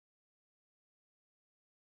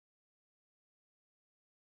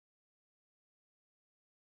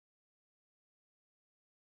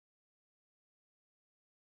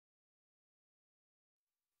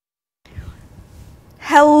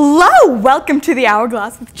Hello! Welcome to the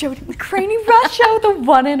Hourglass with Jody McCraney Rush Show, the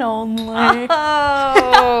one and only.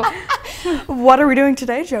 Oh. What are we doing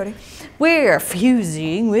today, Jody? We're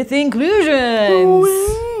fusing with inclusions.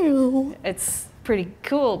 Wow. It's pretty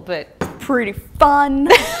cool, but Pretty fun.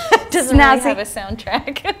 doesn't really have a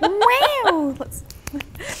soundtrack. Wow.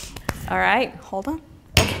 All right. Hold on.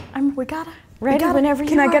 Okay. We gotta. Ready whenever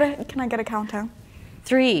you are. Can I get a countdown?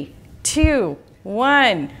 3, 2,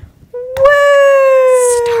 1. Woo!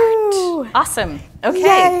 Start. Awesome.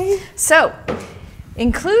 Okay. Yay. So,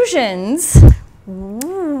 inclusions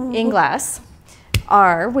in glass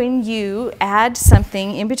are when you add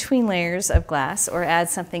something in between layers of glass or add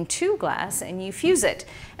something to glass and you fuse it.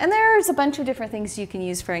 And there's a bunch of different things you can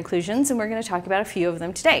use for inclusions, and we're going to talk about a few of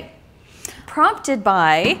them today. Prompted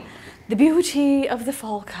by the beauty of the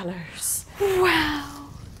fall colors. Wow.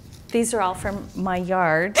 These are all from my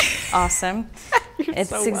yard. Awesome.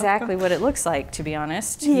 It's so exactly what it looks like, to be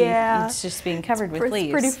honest. Yeah. It's just being covered with leaves.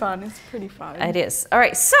 It's pretty fun. It's pretty fun. It is. All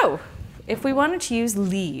right, so if we wanted to use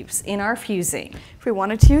leaves in our fusing, If we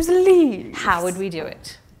wanted to use leaves, how would we do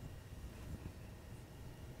it?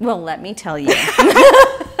 Well, let me tell you.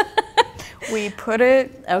 we put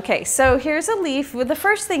it. Okay, so here's a leaf. Well, the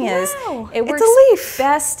first thing is, it works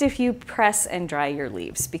best if you press and dry your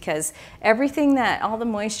leaves, because all the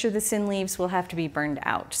moisture that's in leaves will have to be burned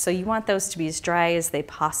out. So you want those to be as dry as they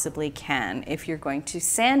possibly can if you're going to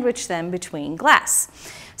sandwich them between glass.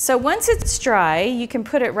 So once it's dry, you can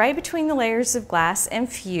put it right between the layers of glass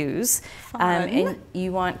and fuse. And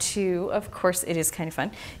you want to, of course, it is kind of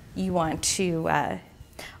fun. You want to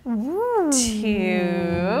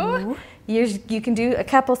you can do a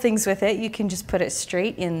couple things with it. You can just put it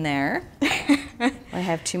straight in there. I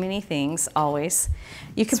have too many things, always.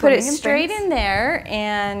 You can put it straight in there,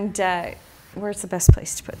 and where's the best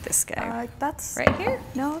place to put this guy? That's right here?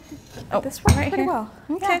 No, this right works pretty here? well.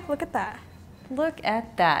 Okay. Yeah, look at that. Look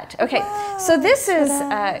at that. Okay, Wow, so this is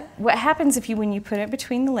what happens when you put it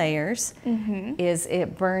between the layers is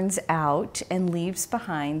it burns out and leaves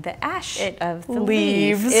behind the ash of the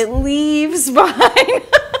leaf. It leaves behind.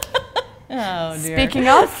 Oh, dear. Speaking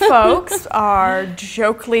of, folks, our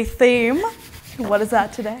jokely theme. What is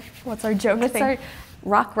that today? What's our joke theme? Our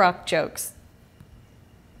rock jokes.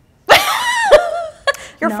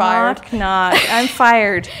 You're fired. Knock. I'm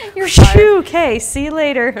fired. You're fired. Okay, see you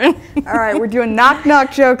later. All right, we're doing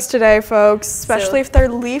knock jokes today, folks, especially if they're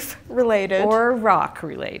leaf related. Or rock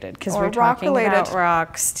related, because we're talking about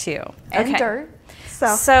rocks too. And dirt.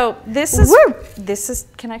 So this is,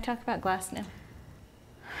 can I talk about glass now?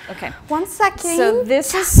 Okay. 1 second. So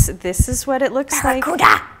this is what it looks like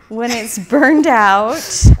when it's burned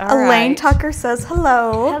out. Elaine Tucker says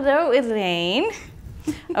hello. Hello, Elaine.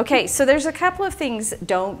 Okay, so there's a couple of things.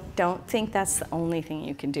 Don't think that's the only thing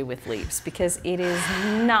you can do with leaves, because it is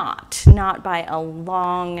not by a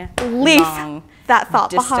long that thought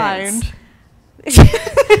distance. behind.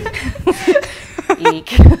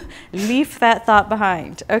 Eek. Leave that thought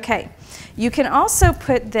behind. Okay, you can also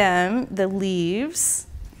put the leaves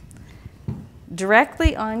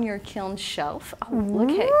directly on your kiln shelf. Oh, look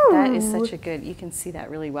at that! Is such a good. You can see that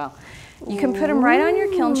really well. You can put them right on your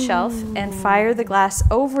kiln shelf and fire the glass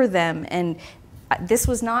over them. And this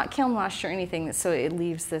was not kiln washed or anything, so it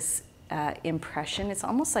leaves this impression. It's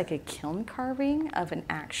almost like a kiln carving of an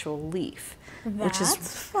actual leaf, which is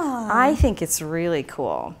fun. I think it's really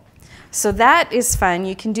cool. So that is fun.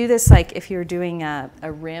 You can do this like if you're doing a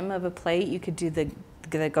rim of a plate. You could do the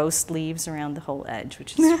ghost leaves around the whole edge,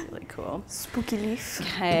 which is really cool. Spooky leaf.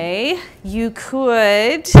 Okay, you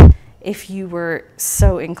could, if you were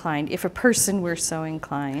so inclined, if a person were so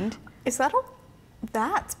inclined. Is that all?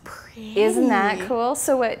 That's pretty. Isn't that cool?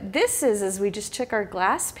 So what this is we just took our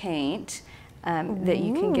glass paint that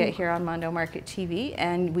you can get here on Mondo Market TV,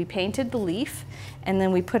 and we painted the leaf, and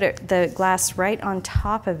then we put the glass right on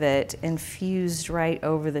top of it and fused right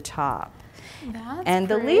over the top. And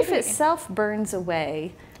the leaf itself burns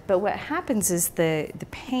away, but what happens is the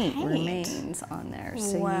paint remains on there,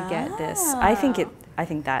 so you get this. I think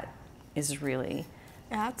that is really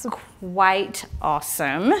quite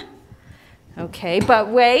awesome. Okay, but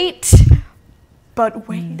wait.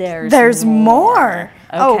 There's more.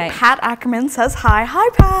 Okay. Oh, Pat Ackerman says hi. Hi,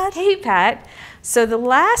 Pat. Hey, Pat. So the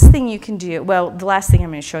last thing you can do, the last thing I'm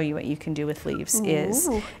going to show you what you can do with leaves is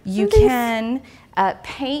you can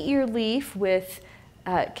paint your leaf with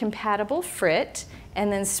compatible frit,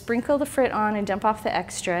 and then sprinkle the frit on and dump off the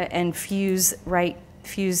extra and fuse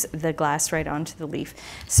the glass right onto the leaf.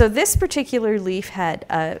 So this particular leaf had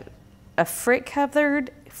a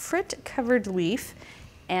frit-covered leaf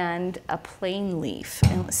and a plain leaf.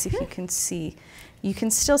 And let's see if you can see. you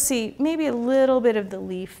can still see maybe a little bit of the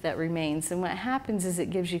leaf that remains. And what happens is it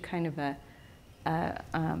gives you kind of a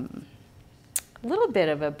little bit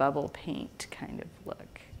of a bubble paint kind of look.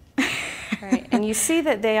 Right? And you see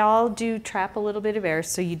that they all do trap a little bit of air,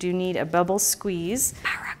 so you do need a bubble squeeze.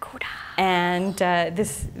 Barracuda. And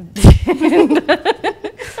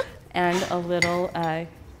and a little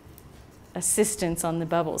assistance on the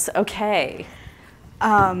bubbles. Okay.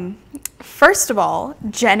 First of all,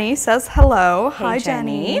 Jenny says hello. Hey, Hi,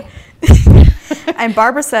 Jenny. And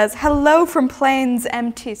Barbara says hello from Plains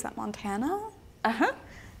MT. Is that Montana? Uh-huh.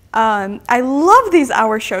 I love these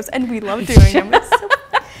hour shows, and we love doing them. It's so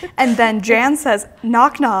and then Jan says,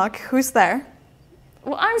 knock, knock. Who's there?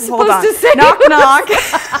 Well, I'm Hold supposed on. to say knock, knock.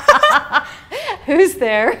 who's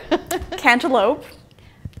there? Cantaloupe.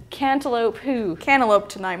 Cantaloupe who? Cantaloupe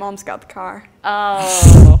tonight. Mom's got the car.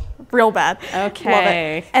 Oh. Real bad. Okay. Love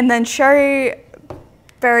it. And then Sherry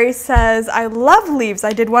Berry says, I love leaves.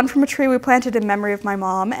 I did one from a tree we planted in memory of my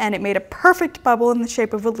mom, and it made a perfect bubble in the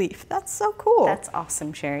shape of a leaf. That's so cool. That's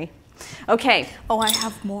awesome, Sherry. Okay. Oh, I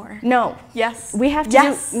have more. No. Yes. We have to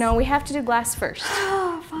do, no, we have to do glass first.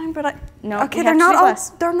 Fine, but No, okay, we they're have to do not glass.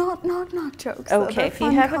 they're not knock jokes. Though. Okay, They're if you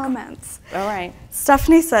fun have comments. All right.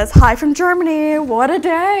 Stephanie says, hi from Germany. What a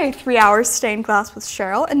day. 3 hours stained glass with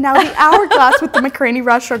Cheryl, and now the hourglass with the McCraney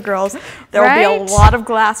Russia girls. There will be a Right? lot of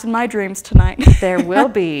glass in my dreams tonight. There will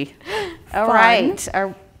be. All Fun. right.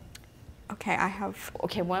 Okay, I have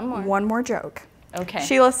Okay, one more. one more joke. Okay.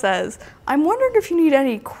 Sheila says, I'm wondering if you need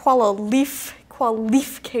any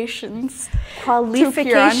qualifications.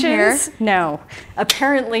 Qualifications? No,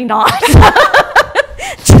 apparently not.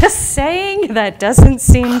 Just saying, that doesn't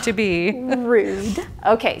seem to be Rude.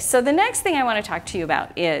 Okay, so the next thing I want to talk to you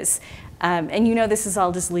about is, and you know this is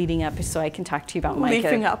all just leading up so I can talk to you about mica.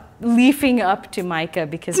 Leafing up. Leafing up to mica,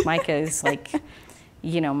 because mica is like,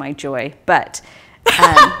 you know, my joy. But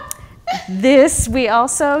this, we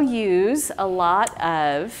also use a lot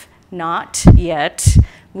of, not yet,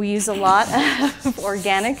 we use a lot of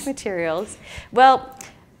organic materials. Well,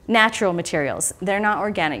 natural materials. They're not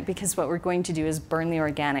organic because what we're going to do is burn the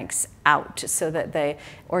organics out so that the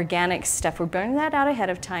organic stuff, we're burning that out ahead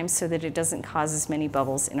of time so that it doesn't cause as many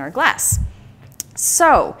bubbles in our glass.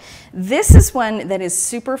 So this is one that is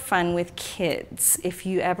super fun with kids. If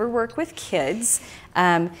you ever work with kids,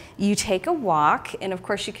 you take a walk, and of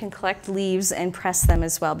course you can collect leaves and press them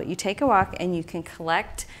as well, but you take a walk and you can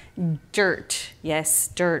collect dirt. Yes,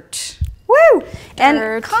 dirt. Woo!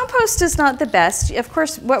 And compost is not the best. Of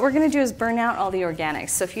course, what we're going to do is burn out all the organics.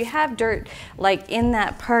 So if you have dirt, like in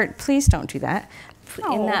that part, please don't do that.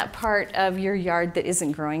 Oh. In that part of your yard that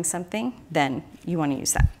isn't growing something, then you want to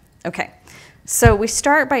use that. Okay. So we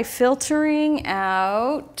start by filtering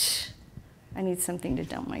out, I need something to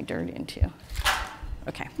dump my dirt into.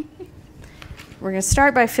 Okay. We're going to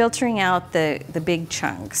start by filtering out the big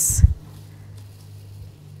chunks.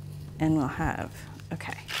 And we'll have,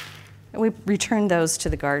 okay. We return those to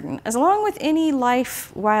the garden, as along with any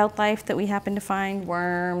wildlife that we happen to find,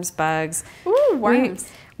 worms, bugs. Ooh, worms.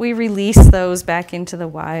 We release those back into the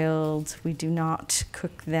wild. We do not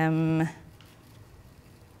cook them.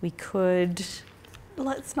 We could.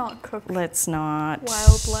 Let's not cook Let's not.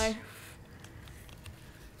 wildlife.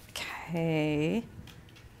 Okay.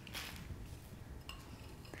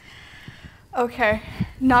 Okay,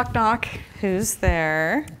 knock knock. Who's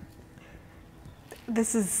there?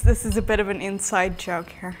 This is a bit of an inside joke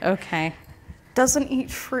here. Okay. Doesn't eat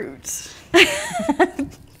fruit.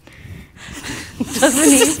 Doesn't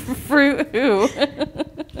eat fruit who?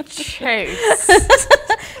 Chase.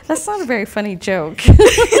 That's not a very funny joke.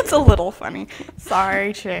 It's a little funny.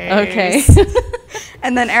 Sorry, Chase. Okay.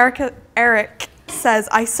 And then Eric says,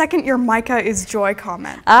 I second your mica is joy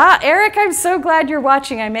comment. Ah, Eric, I'm so glad you're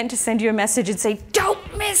watching. I meant to send you a message and say,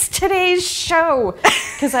 don't miss today's show,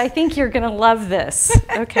 because I think you're going to love this.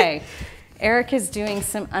 Okay. Eric is doing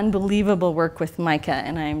some unbelievable work with mica,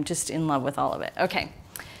 and I'm just in love with all of it. Okay.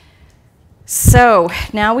 So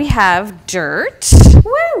now we have dirt.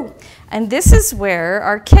 Woo! And this is where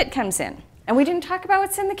our kit comes in. And we didn't talk about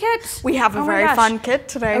what's in the kit. We have a very fun kit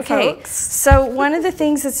today, okay, folks. So one of the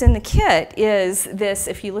things that's in the kit is this.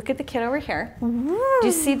 If you look at the kit over here, do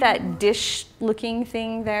you see that dish-looking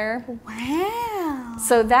thing there? Wow.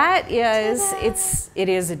 So that is, it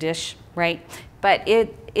is a dish, right? But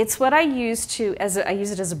it's what I use I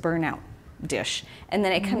use it as a burnout dish. And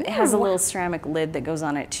then it has a little ceramic lid that goes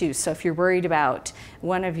on it too. So if you're worried about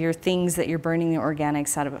one of your things that you're burning the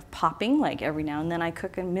organics out of popping, like every now and then I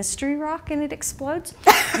cook a mystery rock and it explodes,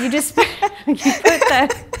 you just you put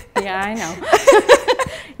that, yeah, I know.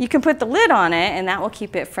 you can put the lid on it, and that will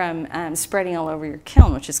keep it from spreading all over your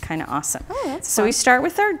kiln, which is kind of awesome. Oh, that's so fun. we start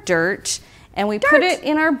with our dirt, and we put it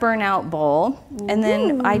in our burnout bowl, and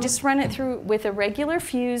then I just run it through with a regular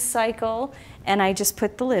fuse cycle, and I just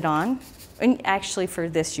put the lid on. And actually for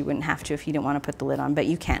this you wouldn't have to if you didn't want to put the lid on, but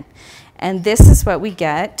you can. And this is what we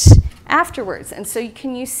get afterwards. And so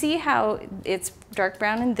can you see how it's dark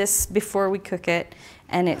brown in this before we cook it,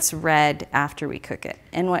 and it's red after we cook it.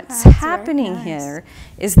 And what's happening here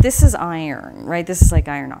is this is iron, right? This is like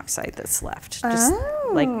iron oxide that's left. Just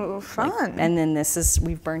fun. And then this is,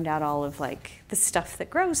 we've burned out all of like the stuff that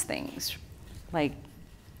grows things, like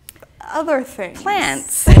other things.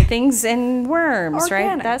 Plants and things and worms,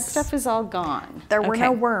 right? Organics. That stuff is all gone. There were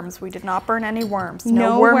no worms. We did not burn any worms.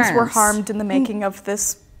 No worms were worms. harmed in the making of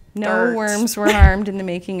this dirt. No worms were harmed in the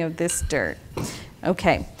making of this dirt.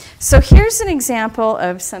 Okay, so here's an example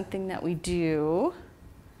of something that we do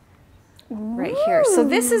right here. So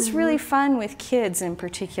this is really fun with kids in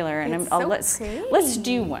particular, and let's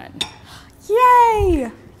do one.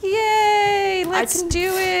 Yay! Yay! Let's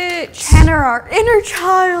do it. Channel our inner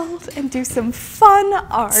child and do some fun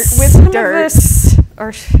art with Some dirt. of us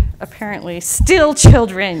are apparently still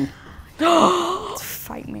children.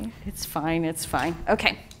 Fight me. It's fine, it's fine.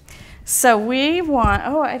 Okay, so we want,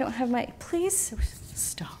 oh, I don't have my, please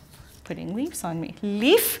stop putting leaves on me.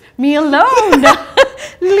 Leave me alone.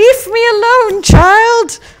 Leave me alone,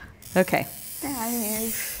 child. Okay.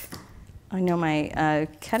 I know my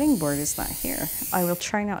cutting board is not here. I will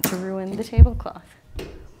try not to ruin the tablecloth.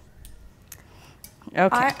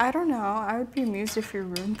 Okay. I don't know. I would be amused if you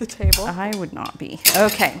ruined the table. I would not be.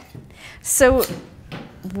 Okay. So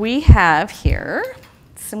we have here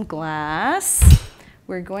some glass.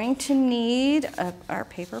 We're going to need our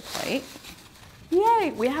paper plate.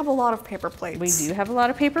 Yay! We have a lot of paper plates. We do have a lot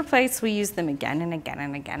of paper plates. We use them again and again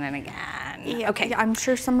and again and again. Yeah, okay. Yeah, I'm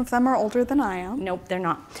sure some of them are older than I am. Nope, they're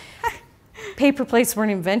not. Paper plates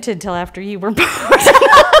weren't invented till after you were born.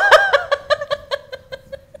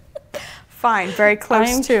 Fine, very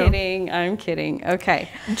close too. I'm kidding. Okay.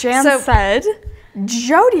 Jan said,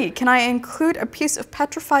 Jody, can I include a piece of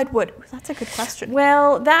petrified wood? Ooh, that's a good question.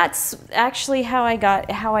 Well, that's actually how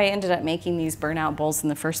I ended up making these burnout bowls in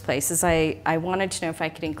the first place. Is I wanted to know if I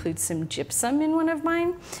could include some gypsum in one of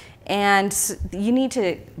mine, and you need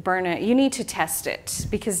to burn it. You need to test it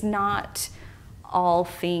because not all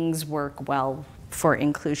things work well for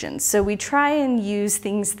inclusion. So we try and use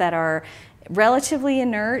things that are relatively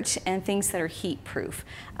inert and things that are heat proof.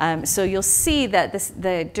 So you'll see that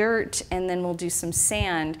the dirt and then we'll do some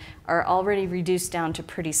sand are already reduced down to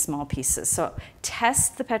pretty small pieces. So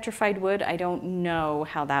test the petrified wood. I don't know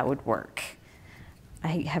how that would work.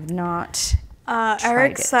 I have not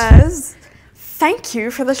Eric says, thank you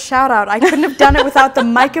for the shout out. I couldn't have done it without the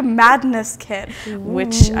Mica Madness kit.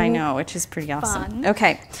 Which I know, which is pretty awesome. Fun.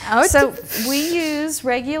 Okay, so we use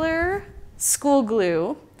regular school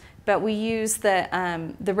glue, but we use the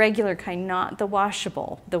regular kind, not the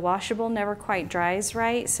washable. The washable never quite dries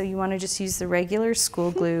right, so you want to just use the regular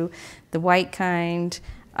school glue, the white kind.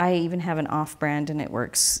 I even have an off-brand and it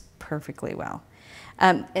works perfectly well.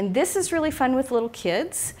 And this is really fun with little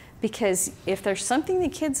kids because if there's something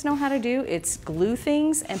that kids know how to do, it's glue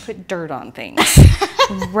things and put dirt on things,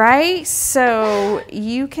 right? So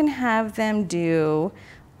you can have them do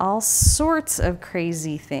all sorts of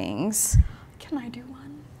crazy things. Can I do one?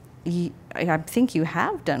 I think you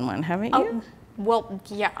have done one, haven't you? Oh, well,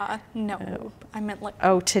 yeah, no. I meant like...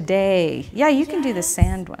 Oh, today. Yeah, you can do the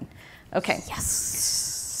sand one. Okay. Yes.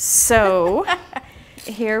 So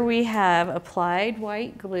here we have applied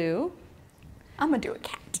white glue. I'm going to do a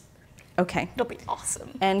cat. Okay. It'll be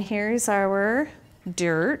awesome. And here's our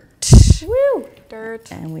dirt. Woo!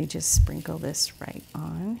 Dirt. And we just sprinkle this right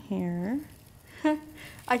on here.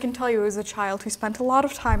 I can tell you as a child who spent a lot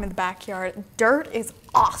of time in the backyard, dirt is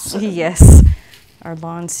awesome. Yes. Our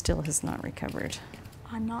lawn still has not recovered.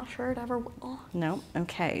 I'm not sure it ever will. No.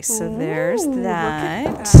 Okay, so there's that.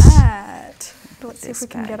 Look at that. Let's see if we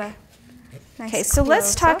can get a nice Okay, so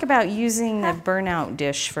let's close-up. talk about using the burnout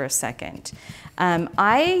dish for a second.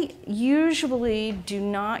 I usually do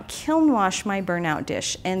not kiln wash my burnout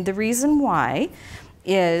dish, and the reason why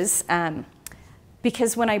is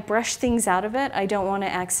because when I brush things out of it, I don't want to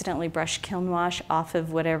accidentally brush kiln wash off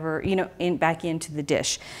of whatever, back into the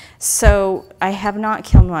dish. So I have not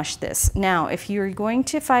kiln washed this. Now, if you're going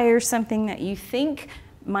to fire something that you think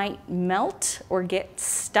might melt or get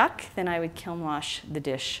stuck, then I would kiln wash the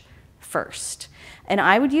dish first. And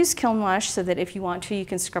I would use kiln wash so that if you want to, you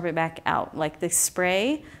can scrub it back out. Like the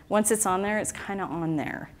spray, once it's on there, it's kind of on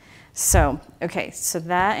there. So, okay, so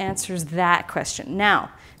that answers that question.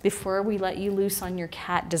 Now, before we let you loose on your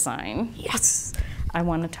cat design, yes, I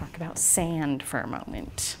want to talk about sand for a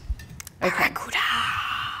moment. Okay. Barracuda.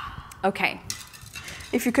 Okay.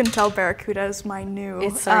 If you couldn't tell, barracuda is my new...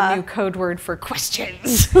 It's our new code word for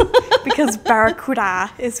questions. Because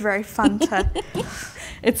barracuda is very fun to...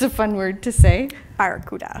 It's a fun word to say.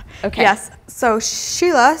 Barracuda. Okay. Yes. So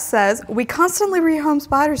Sheila says, we constantly rehome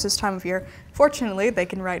spiders this time of year. Fortunately, they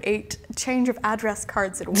can write 8 change of address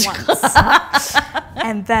cards at once.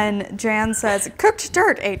 And then Jan says, cooked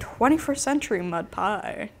dirt, a 21st century mud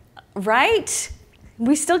pie. Right?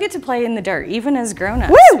 We still get to play in the dirt, even as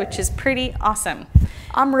grown-ups, which is pretty awesome.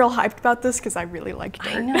 I'm real hyped about this because I really like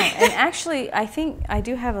dirt. I know. And actually, I think I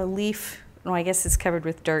do have a leaf. Well, I guess it's covered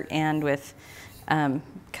with dirt and with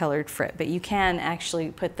colored frit, but you can actually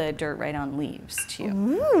put the dirt right on leaves too.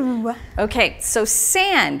 Ooh. Okay, so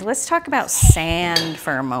sand. Let's talk about sand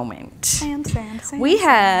for a moment. Sand. We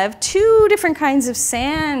have 2 different kinds of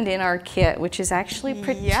sand in our kit, which is actually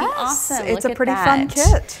pretty awesome. It's Look a pretty at fun that.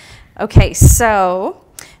 kit. Okay, so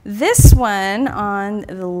this one on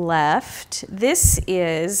the left, this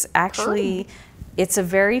is actually, it's a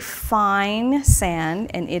very fine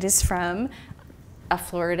sand, and it is from a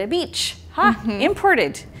Florida beach.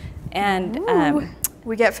 Imported. And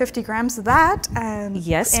we get 50 grams of that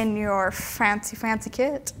yes, in your fancy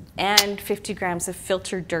kit. And 50 grams of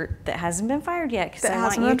filtered dirt that hasn't been fired yet, because I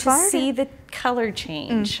want you to see the color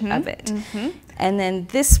change of it. And then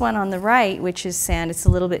this one on the right, which is sand, it's a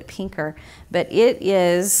little bit pinker, but it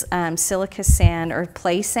is silica sand or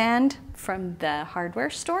play sand from the hardware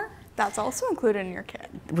store. That's also included in your kit.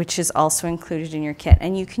 Which is also included in your kit.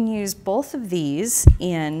 And you can use both of these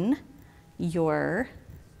in your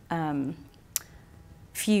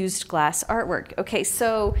fused glass artwork. Okay,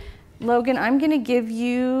 so Logan, I'm going to give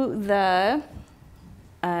you the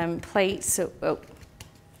plate. So,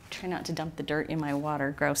 try not to dump the dirt in my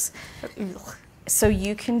water. Gross. So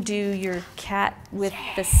you can do your cat with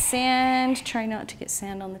the sand. Try not to get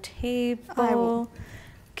sand on the table. I will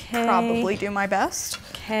probably do my best.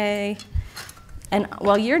 Okay. And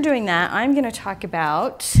while you're doing that, I'm going to talk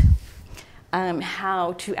about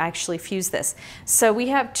how to actually fuse this. So we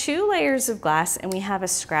have 2 layers of glass and we have a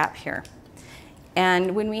scrap here.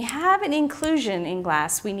 And when we have an inclusion in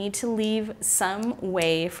glass, we need to leave some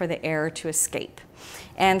way for the air to escape.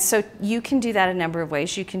 And so you can do that a number of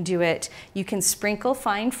ways. You can do it, you can sprinkle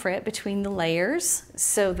fine frit between the layers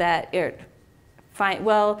so that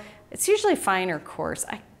well, it's usually fine or coarse,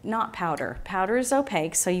 not powder. Powder is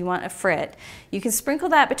opaque, so you want a frit. You can sprinkle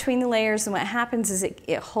that between the layers, and what happens is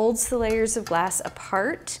it holds the layers of glass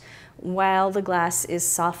apart while the glass is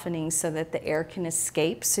softening so that the air can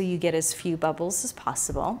escape, so you get as few bubbles as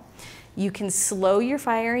possible. You can slow your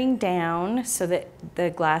firing down so that the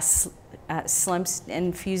glass slumps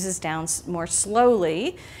and fuses down more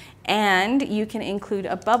slowly, and you can include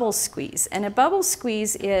a bubble squeeze. And a bubble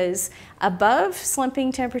squeeze is above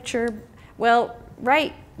slumping temperature, well,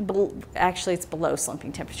 actually it's below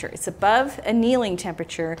slumping temperature. It's above annealing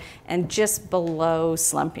temperature and just below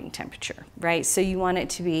slumping temperature, right? So you want it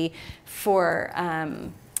to be for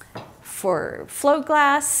float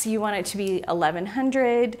glass, you want it to be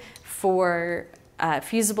 1100. For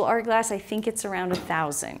fusible art glass, I think it's around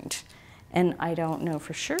 1000. And I don't know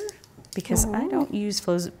for sure because I don't use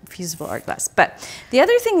fusible art glass. But the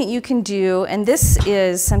other thing that you can do, and this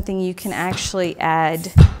is something you can actually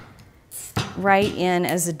add right in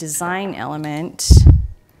as a design element,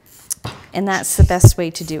 and that's the best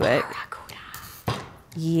way to do it.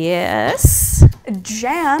 Yes.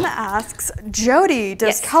 Jan asks, Jody,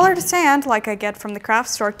 does colored sand, like I get from the craft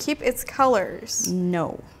store, keep its colors?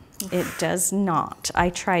 No, it does not. I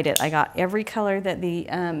tried it. I got every color that the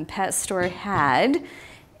pet store had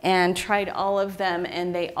and tried all of them,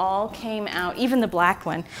 and they all came out, even the black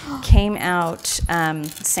one, came out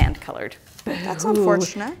sand colored. That's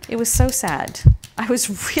unfortunate. It was so sad. I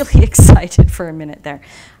was really excited for a minute there.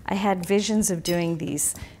 I had visions of doing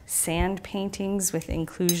these sand paintings with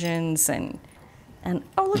inclusions and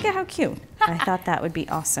oh, look at how cute. I thought that would be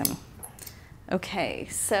awesome. Okay,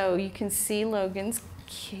 so you can see Logan's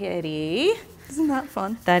kitty. Isn't that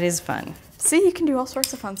fun? That is fun. See, you can do all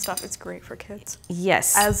sorts of fun stuff. It's great for kids.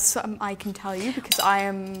 Yes. As I can tell you, because I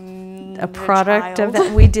am a product of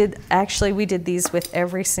that. We did these with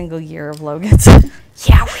every single year of Logan's.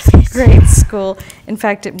 Yeah, we did. Grade school. In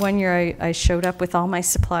fact, one year I showed up with all my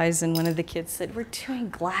supplies, and one of the kids said, "We're doing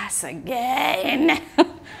glass again."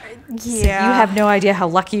 Yeah. So you have no idea how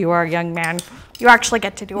lucky you are, young man. You actually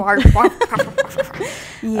get to do art.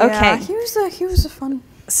 Yeah, Okay. He was a fun.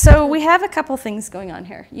 So we have a couple things going on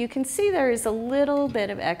here. You can see there is a little bit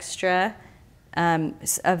of extra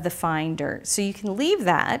of the fine dirt. So you can leave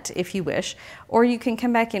that if you wish, or you can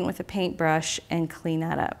come back in with a paintbrush and clean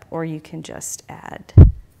that up, or you can just add,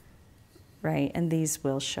 right? And these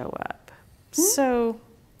will show up. So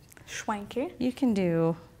Schwanky. you can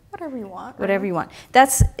do Whatever you want. whatever you want.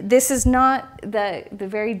 This is not, the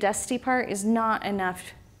very dusty part is not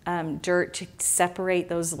enough dirt to separate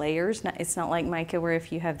those layers. It's not like mica where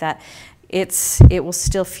if you have that, it will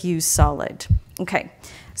still fuse solid. Okay,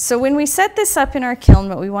 so when we set this up in our kiln,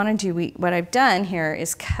 what we want to do, what I've done here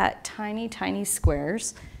is cut tiny, tiny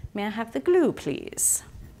squares. May I have the glue, please?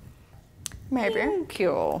 Maybe. Thank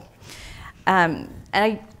you.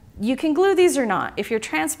 You can glue these or not. If you're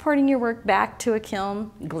transporting your work back to a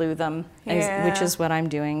kiln, glue them, which is what I'm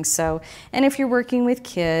doing. So, and if you're working with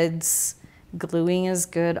kids, gluing is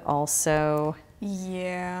good also.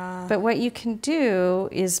 Yeah. But what you can do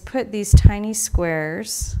is put these tiny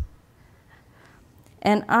squares,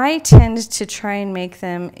 and I tend to try and make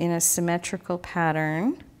them in a symmetrical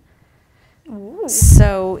pattern. Ooh.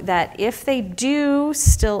 So that if they do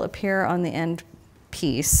still appear on the end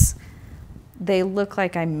piece, they look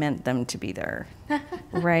like I meant them to be there,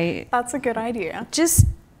 right? That's a good idea. Just,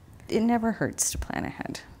 it never hurts to plan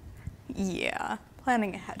ahead. Yeah,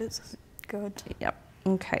 planning ahead is good. Yep.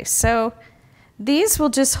 Okay, so these will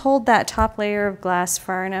just hold that top layer of glass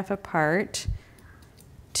far enough apart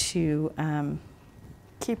to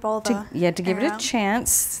Keep all the to give air it a out.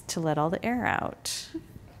 chance to let all the air out.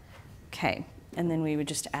 Okay, and then we would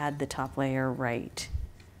just add the top layer right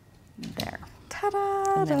there.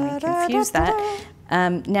 Ta-da, And then we can fuse that.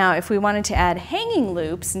 Now, if we wanted to add hanging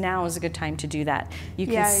loops, now is a good time to do that. You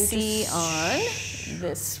can see on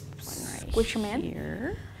this one Squish 'em right in.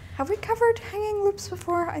 here. Have we covered hanging loops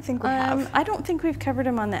before? I think we have. I don't think we've covered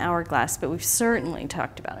them on the hourglass, but we've certainly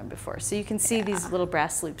talked about them before. So you can see these little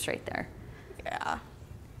brass loops right there. Yeah.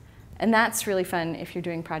 And that's really fun if you're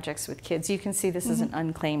doing projects with kids. You can see this is an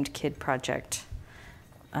unclaimed kid project.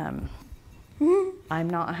 I'm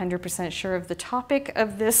not 100% sure of the topic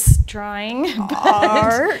of this drawing. But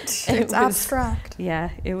Art. it It's was- abstract. Yeah,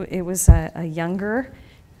 it was a younger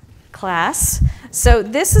class. So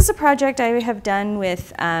this is a project I have done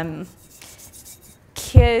with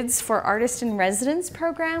kids for artist in residence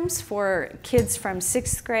programs for kids from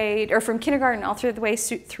 6th grade, or from kindergarten all through the way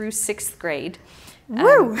through 6th grade.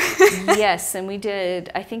 Woo! Yes, and we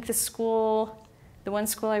did, I think the one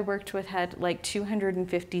school I worked with had like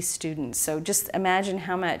 250 students. So just imagine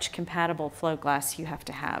how much compatible float glass you have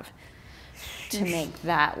to make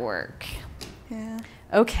that work. Yeah.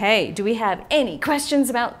 Okay, do we have any questions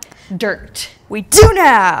about dirt? We do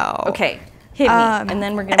now. Okay, hit me, and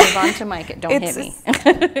then we're gonna move on to mica. Don't hit me.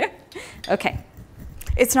 Okay.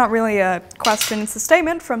 It's not really a question, it's a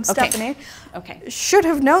statement from Stephanie. Okay. Should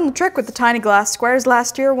have known the trick with the tiny glass squares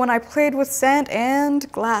last year when I played with sand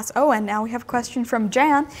and glass. Oh, and now we have a question from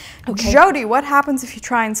Jan. Okay. Jody, what happens if you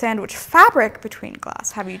try and sandwich fabric between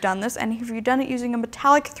glass? Have you done this? And have you done it using a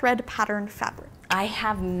metallic thread patterned fabric? I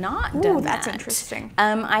have not done that. That's interesting.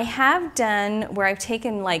 I have done where I've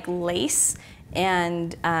taken like lace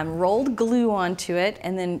and rolled glue onto it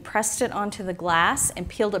and then pressed it onto the glass and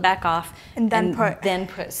peeled it back off And then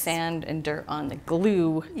put sand and dirt on the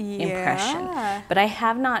glue impression. Yeah. But I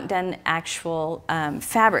have not done actual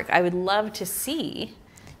fabric. I would love to see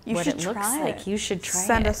what it looks try like. it. You should try it.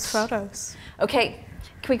 Send us photos. Okay,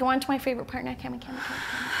 can we go on to my favorite part now? Can we?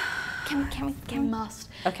 Must.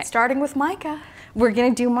 Okay. Starting with mica. We're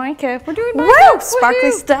gonna do mica. We're doing mica. Woo! Sparkly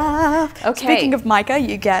Woohoo! stuff. Okay. Speaking of mica,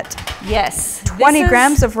 you get Yes. 20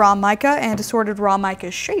 grams of raw mica and assorted raw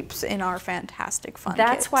mica shapes in our fantastic fun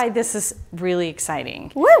That's kit. why this is really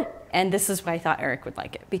exciting. Woo! And this is why I thought Eric would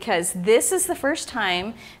like it, because this is the first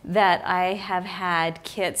time that I have had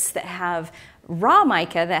kits that have raw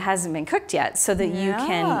mica that hasn't been cooked yet, so that you Yeah.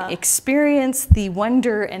 can experience the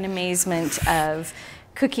wonder and amazement of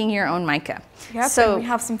cooking your own mica. Yep, So and we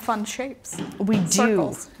have some fun shapes. we do.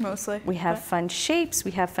 Circles, mostly. We have fun shapes,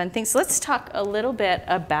 we have fun things. So let's talk a little bit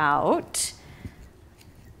about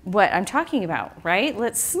what I'm talking about, right?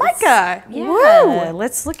 Mica! Yeah, Woo!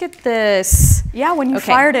 let's look at this. Yeah, when you Okay.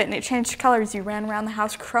 fired it and it changed colors, you ran around the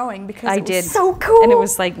house crowing because I it was did. so cool. And it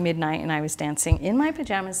was like midnight and I was dancing in my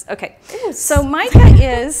pajamas. Okay, so mica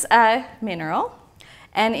is a mineral,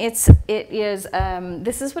 and this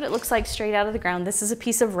is what it looks like straight out of the ground. This is a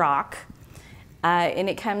piece of rock, and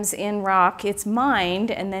it comes in rock. It's mined,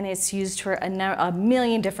 and then it's used for a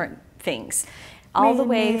million different things. All the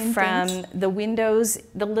way Million from things. the windows,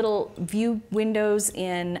 the little view windows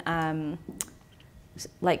in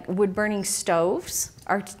like wood burning stoves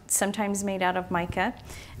are sometimes made out of mica.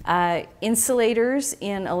 Insulators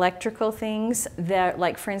in electrical things that,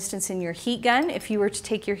 like for instance in your heat gun, if you were to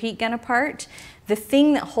take your heat gun apart, the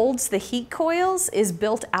thing that holds the heat coils is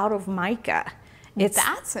built out of mica.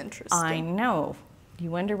 That's interesting. I know. You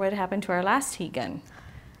wonder what happened to our last heat gun.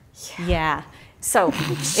 Yeah. So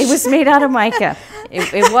it was made out of mica.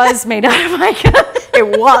 It was made out of mica.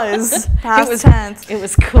 It was. Past tense. It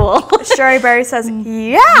was cool. Sherry Berry says,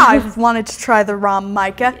 yeah, I've wanted to try the raw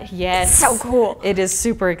mica. Yes. So cool. It is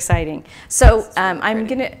super exciting. So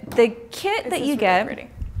the kit that you get pretty.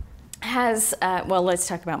 has, well, let's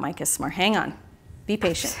talk about mica some more. Hang on. Be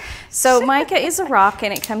patient. So mica is a rock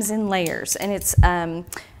and it comes in layers, and it's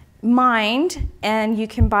mined, and you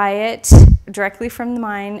can buy it directly from the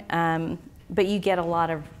mine, but you get a lot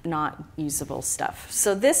of not usable stuff.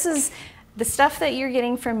 So this is the stuff that you're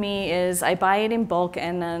getting from me. Is I buy it in bulk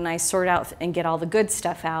and then I sort out and get all the good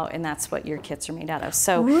stuff out, and that's what your kits are made out of.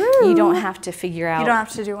 So you don't have to figure out. You don't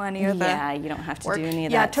have to do any of that. Yeah, you don't have to do any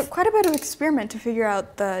of that. that. Yeah, it took quite a bit of experiment to figure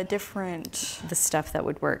out the stuff that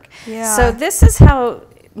would work. Yeah. So this is how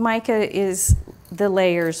mica is, the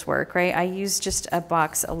layers work, right? I use just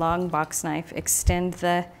a long box knife, extend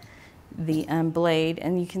the blade,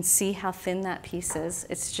 and you can see how thin that piece is.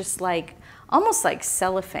 It's just like, almost like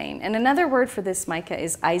cellophane. And another word for this mica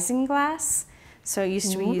is isinglass. So it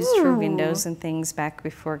used to be used for windows and things back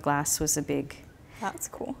before glass was a big. That's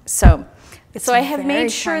cool. So I have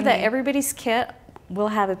made sure tiny. that everybody's kit will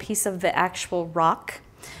have a piece of the actual rock,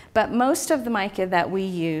 but most of the mica that we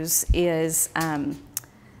use is,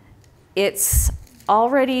 it's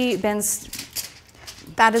already been,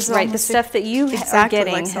 that is right, the stuff that you are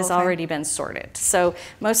getting like has already been sorted. So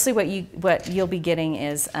mostly what you'll be getting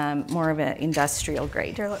is more of an industrial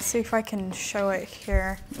grade. Here, let's see if I can show it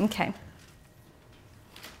here. Okay.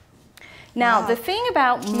 Now, the thing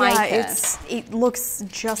about mica, yeah, it looks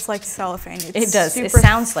just like cellophane. It does. It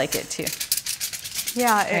sounds like it too.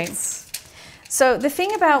 Yeah, right? it's. So the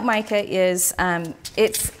thing about mica is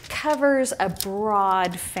it covers a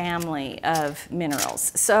broad family of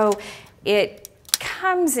minerals. So it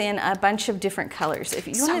comes in a bunch of different colors. If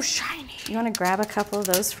you want shiny. You want to grab a couple of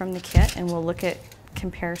those from the kit, and we'll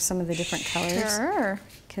compare some of the different colors. Sure.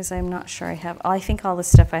 Because I'm not sure I have. I think all the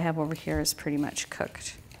stuff I have over here is pretty much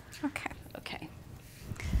cooked. Okay. Okay.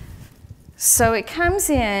 So it comes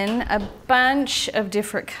in a bunch of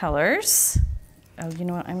different colors. Oh, you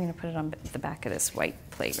know what? I'm going to put it on the back of this white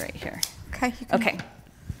plate right here. Okay. Okay.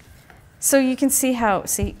 So you can see how,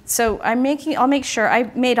 so I'll make sure,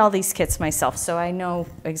 I made all these kits myself, so I know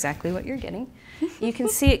exactly what you're getting. You can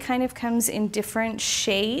see it kind of comes in different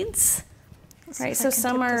shades, right? So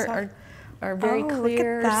some are very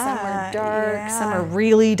clear, some are dark, some are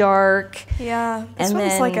really dark. Yeah, this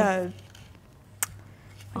one's like a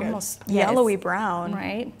almost yellowy brown.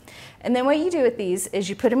 Right. And then what you do with these is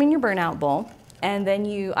you put them in your burnout bowl, and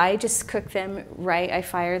then I just cook them right, I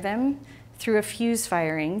fire them through a fuse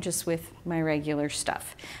firing just with my regular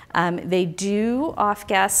stuff. They do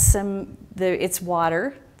off-gas it's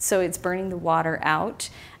water, so it's burning the water out.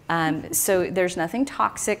 So there's nothing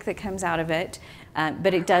toxic that comes out of it,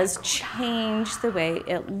 but it does change the way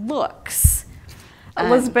it looks.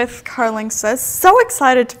 Elizabeth Carling says, so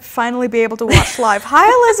excited to finally be able to watch live. Hi,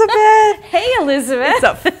 Elizabeth. Hey, Elizabeth. It's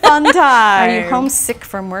a fun time. Are you homesick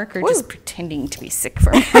from work or just pretending to be sick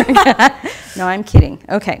from work? No, I'm kidding.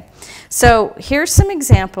 Okay. So here's some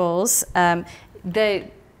examples. The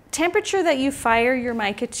temperature that you fire your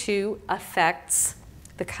mica to affects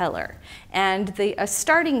the color, and a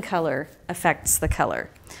starting color affects the color.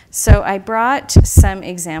 So I brought some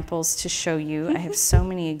examples to show you. I have so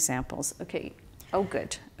many examples. Okay. Oh,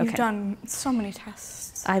 good. Okay. You've done so many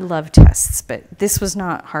tests. I love tests, but this was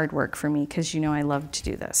not hard work for me because you know I love to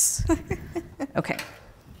do this. Okay.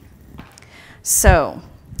 So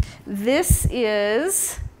this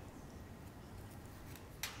is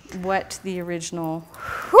what the original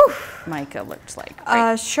mica looked like.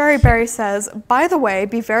 Right? Sherry Berry says, by the way,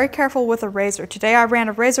 be very careful with a razor. Today I ran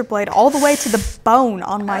a razor blade all the way to the bone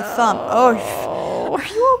on my thumb. Oh, are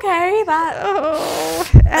you okay?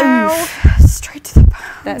 Ow. Straight to the bone.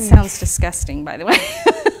 That sounds disgusting, by the way,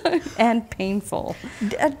 and painful.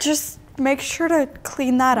 Just make sure to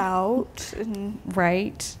clean that out. And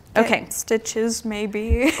right. Okay. Stitches,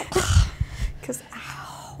 maybe. Because,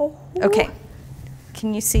 ow. Okay.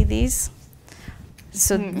 Can you see these?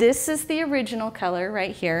 So this is the original color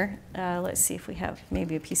right here. Let's see if we have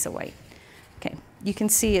maybe a piece of white. Okay. You can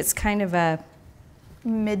see it's kind of a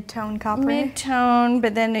mid-tone copper. Mid-tone,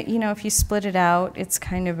 but then, you know, if you split it out, it's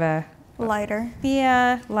kind of a lighter.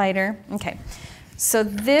 Yeah, lighter. Okay. So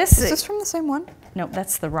this is this from the same one? No,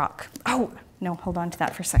 that's the rock. Oh, no, hold on to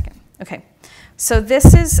that for a second. Okay, so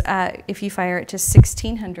this is, if you fire it to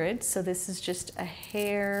 1600, so this is just a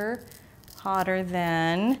hair hotter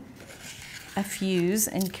than a fuse.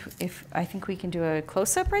 And if I think we can do a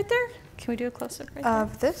close-up right there. Can we do a close-up right there?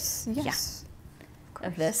 Of this? Yes. Yeah.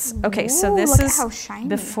 Of this. Okay, so Ooh, this look at is how shiny.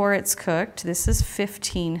 before it's cooked. This is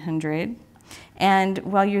 1500. And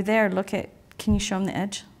while you're there, look at, can you show them the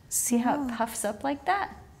edge? See how it puffs up like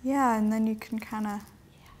that? Yeah, and then you can kind of,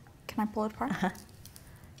 can I pull it apart?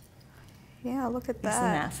 Yeah, look at that. Isn't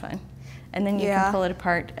that fun? And then you can pull it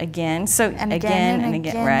apart again. So and again,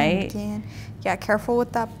 right? Again. Yeah, careful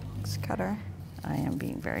with that box cutter. I am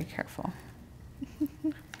being very careful.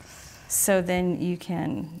 So then you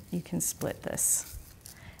can split this.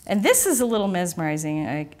 And this is a little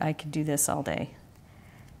mesmerizing. I could do this all day.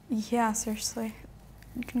 Yeah, seriously.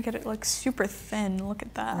 You can get it like super thin. Look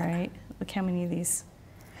at that. Right? Look how many of these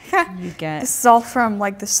you get. This is all from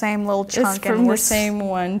like the same little chunk. It's from the same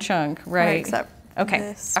one chunk, right? Except okay.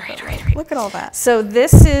 This, all right. Look at all that. So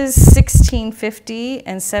this is 1650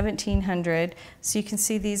 and 1700. So you can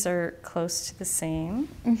see these are close to the same.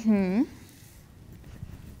 Mm-hmm.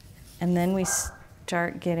 And then we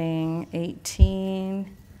start getting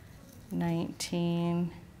 18,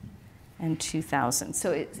 19, and 2000.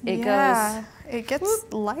 So it goes. It gets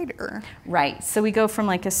lighter. Right. So we go from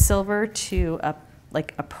like a silver to a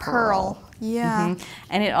pearl. Yeah. Mm-hmm.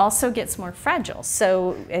 And it also gets more fragile.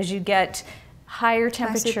 So as you get higher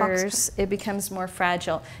temperatures, it becomes more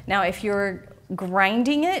fragile. Now, if you're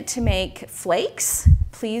grinding it to make flakes,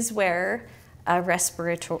 please wear a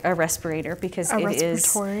respirator because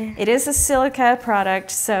it is a silica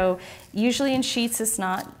product. So usually in sheets it's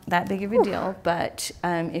not that big of a deal, but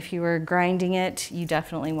if you are grinding it, you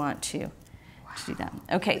definitely want to do that.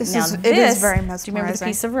 Okay, it is very mesmerizing. Do you remember the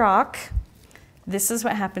piece of rock? This is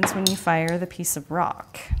what happens when you fire the piece of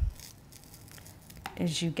rock.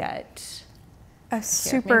 Is you get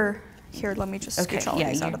here, let me just scooch all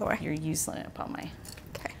these out of the way. You're using it up on my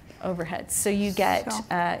overhead. So you get,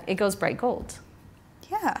 it goes bright gold.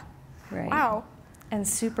 Yeah. Right. Wow. And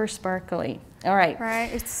super sparkly. All right.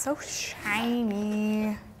 Right, it's so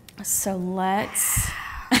shiny. So let's,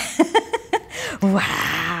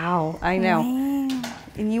 wow, I know. Man.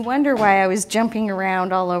 And you wonder why I was jumping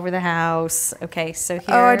around all over the house. Okay, so here.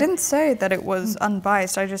 Oh, I didn't say that it was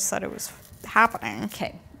unbiased. I just said it was happening.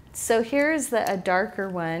 Okay, so here's a darker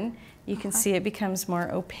one. You can see it becomes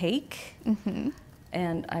more opaque. Mm-hmm.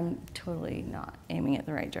 And I'm totally not aiming it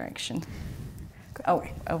the right direction. Oh,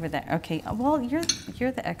 over there. Okay. Well, you're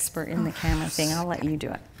the expert in the camera thing. I'll let you do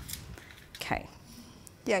it. Okay.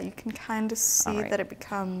 Yeah, you can kind of see that it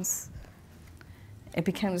becomes. It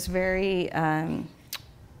becomes very,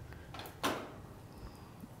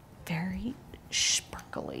 very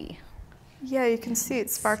sparkly. Yeah, you can see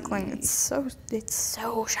it's sparkling. It's so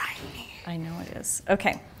shiny. I know it is.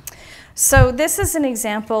 Okay. So this is an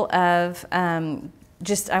example of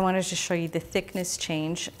I wanted to show you the thickness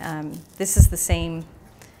change. This is the same,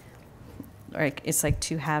 it's like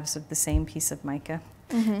two halves of the same piece of mica.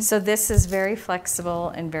 Mm-hmm. So this is very flexible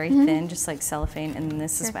and very thin, just like cellophane. And then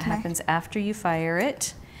this is what happens after you fire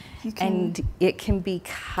it. And it can be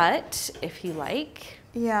cut if you like.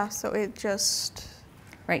 Yeah, so it just...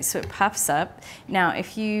 Right, so it puffs up. Now,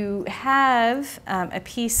 if you have a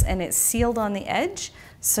piece and it's sealed on the edge,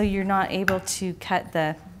 so you're not able to cut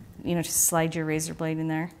to slide your razor blade in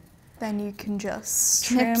there. Then you can just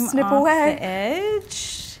snip off away the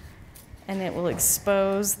edge, and it will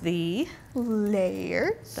expose the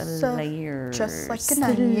layers. Layers. Just like an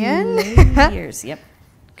onion. Layers, yep.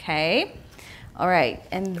 Okay. All right,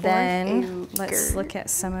 and then let's look at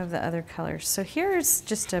some of the other colors. So here's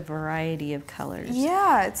just a variety of colors.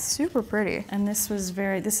 Yeah, it's super pretty. And this is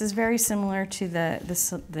very similar to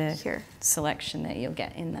the selection that you'll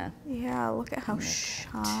get in the. Yeah, look at how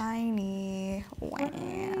shiny. Wow.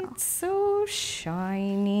 It's so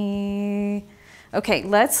shiny. Okay,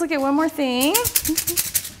 let's look at one more thing.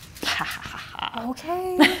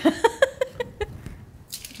 Okay.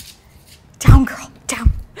 Down, girl,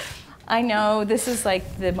 down. I know, this is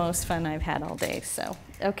like the most fun I've had all day, so,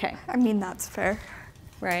 okay. I mean, that's fair.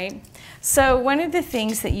 Right? So one of the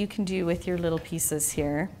things that you can do with your little pieces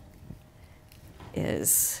here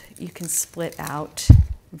is you can split out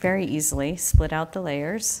very easily, split out the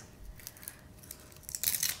layers.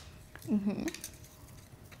 Mm-hmm.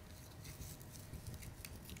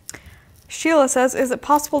 Sheila says, is it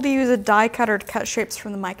possible to use a die cutter to cut shapes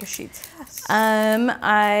from the mica sheets? Yes.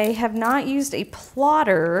 I have not used a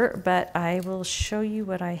plotter, but I will show you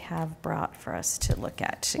what I have brought for us to look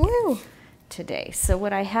at today. So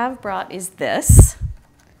what I have brought is this.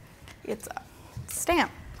 It's a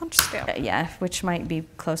stamp, punch stamp. Yeah, which might be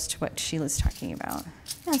close to what Sheila's talking about.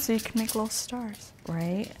 Yeah, so you can make little stars.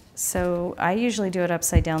 Right. So I usually do it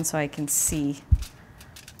upside down so I can see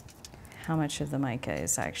how much of the mica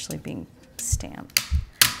is actually being stamped.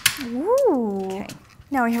 Ooh. Okay.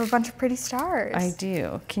 Now we have a bunch of pretty stars. I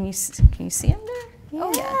do. Can you see them there? Yeah.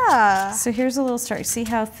 Oh, yeah. So here's a little star. See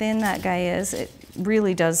how thin that guy is? It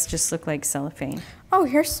really does just look like cellophane. Oh,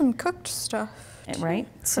 here's some cooked stuff. Right?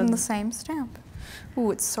 From the same stamp.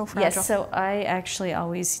 Ooh, it's so fragile. Yes, so I actually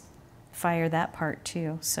always fire that part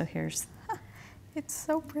too. So here's... It's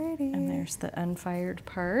so pretty. And there's the unfired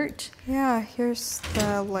part. Yeah, here's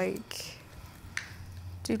the like...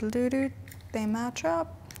 Doodle-doo-doo. They match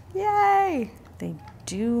up. Yay! They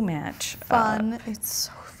do match Fun. up. It's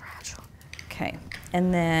so fragile. Okay.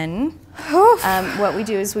 And then what we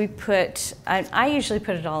do is we put, I usually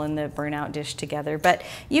put it all in the burnout dish together, but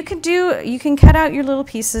you can cut out your little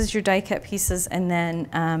pieces, your die cut pieces, and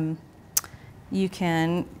then you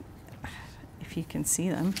can, if you can see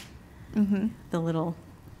them, the little,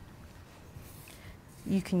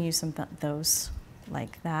 you can use those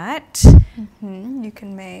like that. You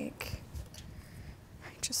can make,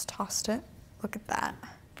 I just tossed it. Look at that.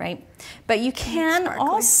 Right, but you can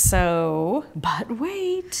also, but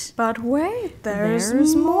wait,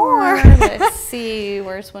 there's more. Let's see,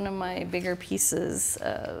 where's one of my bigger pieces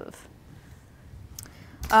of...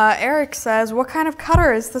 Eric says, what kind of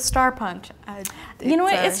cutter is the Star Punch? You know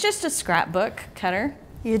what, it's just a scrapbook cutter.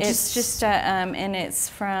 It's just and it's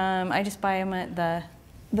from, I just buy them at the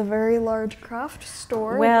very large craft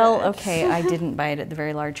store. Well, okay, I didn't buy it at the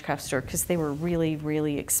very large craft store because they were really,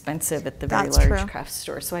 really expensive at the very large craft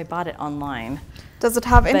store. So I bought it online. Does it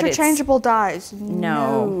have interchangeable dies?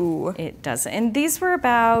 No, it doesn't. And these were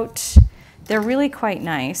they're really quite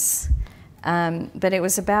nice. But it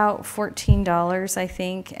was about $14, I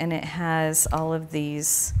think, and it has all of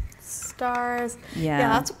these stars. Yeah,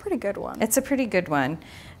 that's a pretty good one. It's a pretty good one.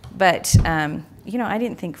 But, you know, I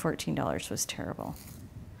didn't think $14 was terrible.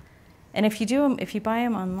 And if you buy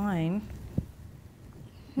them online,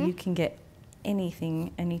 you can get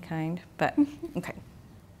anything, any kind, but okay.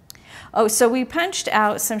 Oh, so we punched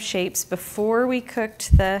out some shapes before we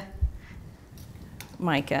cooked the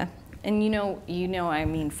mica. And you know I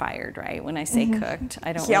mean fired, right? When I say cooked,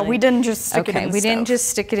 I don't we didn't just stick it in the stove. We didn't just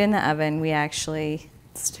stick it in the oven. We actually...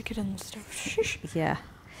 Stick it in the stove. Yeah.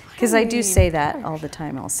 Because I do say that all the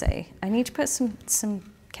time. I'll say, I need to put some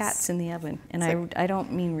cats in the oven. And I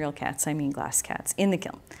don't mean real cats, I mean glass cats in the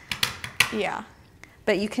kiln. Yeah.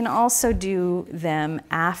 But you can also do them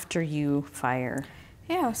after you fire.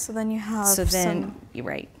 Yeah, so then you have you're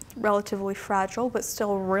right. Relatively fragile, but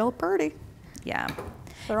still real pretty. Yeah.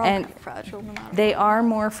 They're all kind of fragile no matter what. They are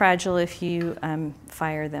more fragile if you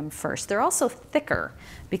fire them first. They're also thicker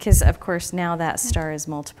because, of course, now that star is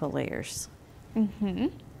multiple layers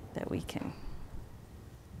that we can...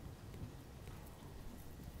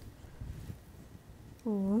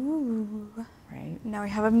 Ooh. Right. Now we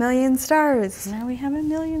have 1,000,000 stars. Now we have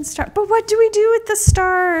 1,000,000 stars. But what do we do with the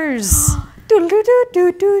stars?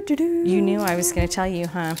 You knew I was going to tell you,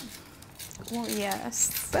 huh? Well,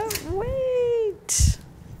 yes. But wait.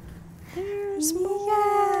 There's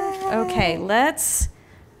more. Okay, let's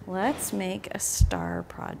make a star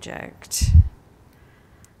project.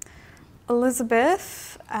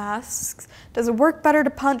 Elizabeth asks, does it work better to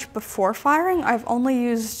punch before firing? I've only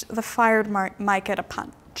used the fired mica to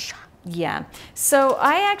punch. Yeah, so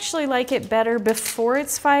I actually like it better before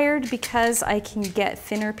it's fired because I can get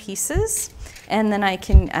thinner pieces and then I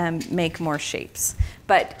can make more shapes.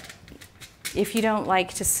 But if you don't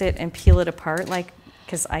like to sit and peel it apart,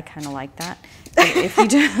 because I kind of like that, if you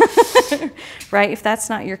do, right, if that's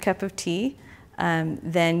not your cup of tea,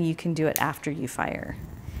 then you can do it after you fire.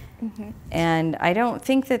 And I don't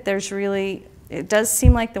think that there's really, it does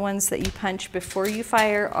seem like the ones that you punch before you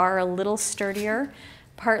fire are a little sturdier,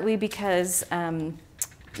 partly because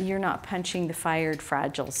you're not punching the fired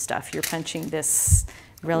fragile stuff. You're punching this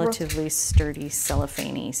relatively sturdy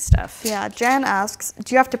cellophane-y stuff. Yeah, Jan asks,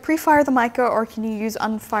 do you have to pre-fire the mica or can you use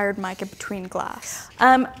unfired mica between glass?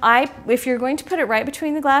 If you're going to put it right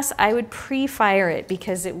between the glass, I would pre-fire it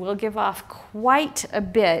because it will give off quite a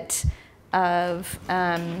bit of,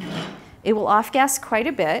 it will off-gas quite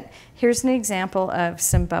a bit. Here's an example of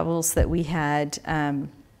some bubbles that we had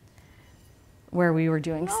where we were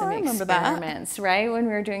doing some experiments, right? When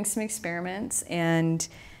we were doing some experiments, and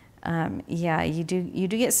yeah, you do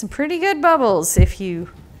get some pretty good bubbles if you.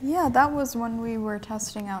 Yeah, that was when we were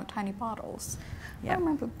testing out tiny bottles. Yeah, I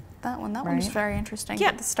remember that one. That one was very interesting.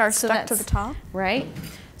 Yeah, the star stuck to the top. Right.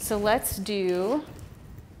 So let's do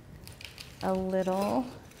a little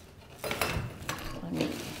Let me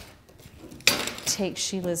take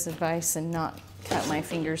Sheila's advice and not cut my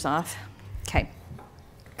fingers off. Okay.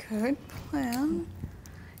 Good plan.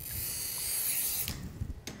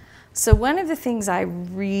 So one of the things I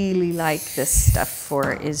really like this stuff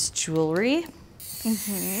for is jewelry.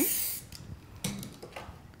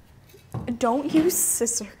 Don't use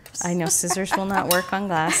scissors. I know scissors will not work on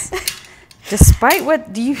glass. Despite what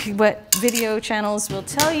video channels will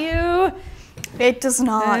tell you, It does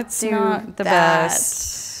not it's do not the that.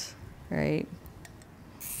 best. Right.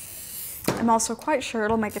 I'm also quite sure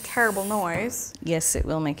it'll make a terrible noise. Yes, it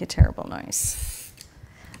will make a terrible noise.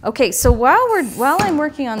 Okay, so while I'm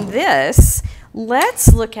working on this,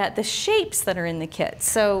 let's look at the shapes that are in the kit.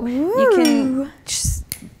 So you can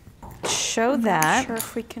show that. Not sure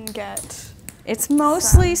if we can get. It's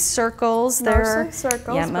mostly circles. Mostly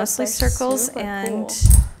circles. Yeah, but mostly they're circles super and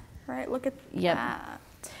cool. Right, look at Yep. that.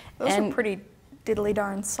 Those And- are pretty diddly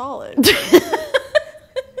darn solid.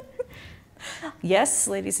 yes,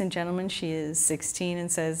 ladies and gentlemen, she is 16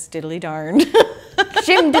 and says diddly darn.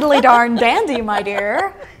 Jim diddly darn dandy, my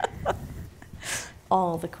dear.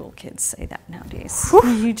 All the cool kids say that nowadays. Whew.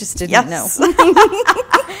 You just didn't Yes. know.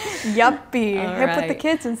 Yuppie. All Hip with the right.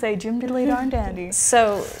 kids and say Jim diddly darn dandy.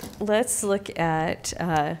 So let's look at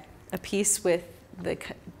a piece with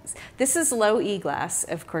this is low E glass,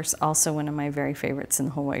 of course, also one of my very favorites in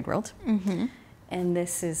the whole wide world. And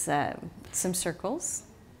this is some circles.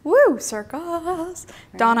 Woo, circles.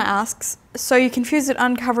 Right. Donna asks, so you can fuse it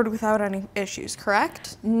uncovered without any issues,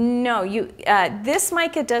 correct? No, this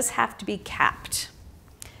mica does have to be capped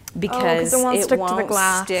because it won't stick won't to the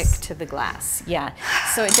glass. stick to the glass. Yeah,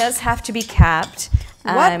 so it does have to be capped.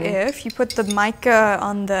 What if you put the mica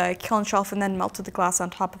on the kiln shelf and then melted the glass on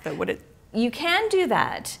top of it? Would it? You can do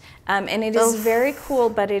that, and it is very cool,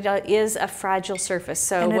 but it is a fragile surface.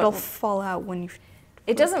 So and it'll fall out when you.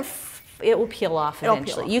 It doesn't. It will peel off It'll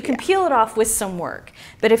eventually. peel off, You can peel it off with some work,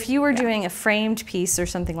 but if you were doing a framed piece or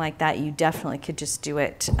something like that, you definitely could just do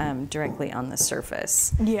it directly on the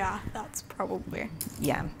surface. Yeah, that's probably.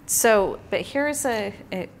 Yeah. So, but here's an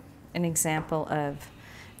example of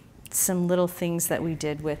some little things that we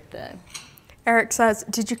did with the. Eric says,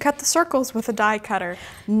 did you cut the circles with a die cutter?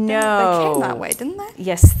 No. They came that way, didn't they?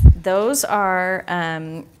 Yes, those are,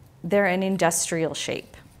 they're an industrial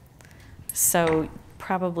shape. So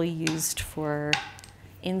probably used for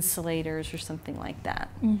insulators or something like that.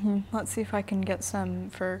 Let's see if I can get some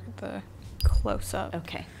for the close-up.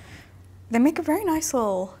 Okay. They make a very nice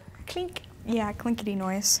little Clink. Yeah, clinkety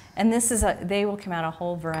noise. And this is they will come out a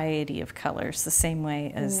whole variety of colors, the same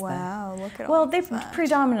way as wow, look at all well, they that.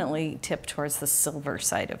 predominantly tip towards the silver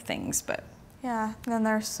side of things, but yeah. Then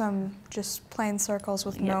there's some just plain circles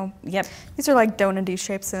with no. Yep. These are like donut-y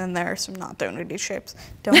shapes, and then there are some not donut-y shapes.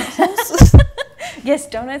 Donut holes. Yes,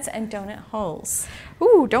 donuts and donut holes.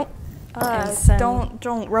 Ooh, don't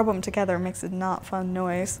rub them together. It makes a not fun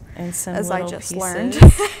noise. And some as little I just pieces. learned.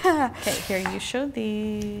 Okay, here you show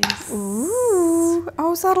these. Ooh,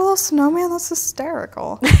 oh, is that a little snowman? That's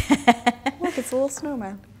hysterical. Look, it's a little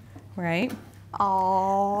snowman. Right. Aww.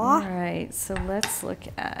 All right, so let's look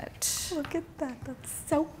at. Look at that. That's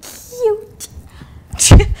so cute.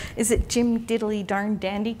 Is it Jim Diddly Darn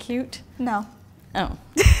Dandy cute? No. Oh.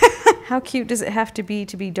 How cute does it have to be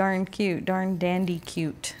darn cute? Darn dandy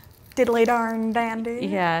cute. Diddly darn dandy.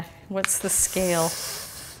 Yeah. What's the scale?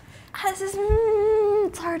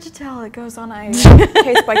 It's hard to tell. It goes on a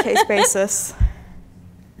case-by-case basis.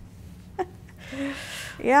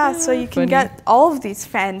 Yeah, so you can get all of these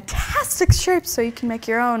fantastic shapes, so you can make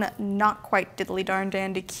your own not quite diddly darn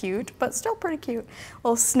dandy cute, but still pretty cute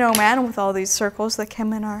little snowman with all these circles that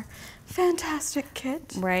came in our fantastic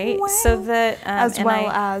kit. Right. Wow. So that as well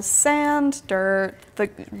as sand, dirt,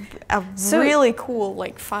 really cool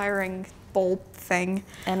like firing bulb thing.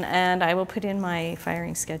 And I will put in my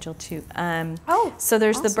firing schedule too. So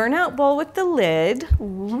there's awesome. the burnout bowl with the lid.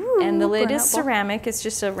 Ooh, And the lid is burnout bowl. ceramic. It's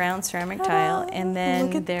just a round ceramic tile. And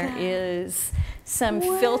then there is some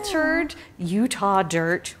filtered Utah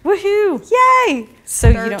dirt. Woohoo! Yay!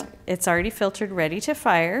 So Dirt. you don't. It's already filtered, ready to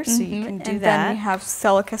fire. So you can do and that. then we have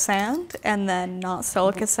silica sand, and then not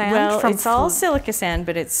silica sand. Well, from it's all silica sand,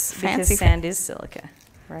 but it's Fancy because sand is silica,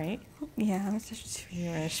 right? Yeah.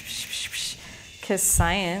 Because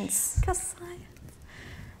science. Because science.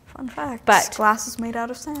 Fun fact. But- glass is made out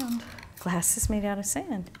of sand. Glass is made out of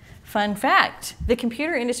sand. Fun fact, the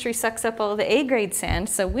computer industry sucks up all the A-grade sand,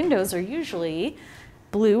 so windows are usually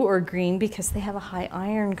blue or green because they have a high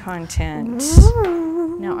iron content.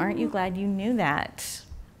 Ooh. Now, aren't you glad you knew that?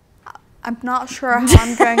 I'm not sure how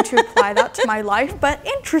I'm going to apply that to my life, but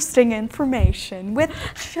interesting information with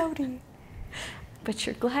Jody. But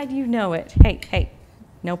you're glad you know it. Hey,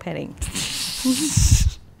 No petting.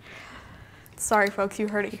 Sorry, folks, you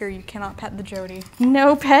heard it here. You cannot pet the Jody.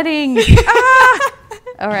 No petting.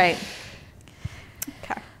 All right.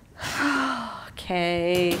 Okay.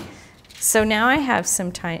 Okay. So now I have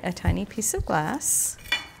a tiny piece of glass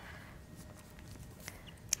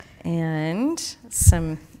and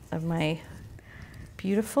some of my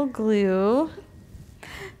beautiful glue.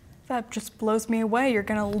 That just blows me away. You're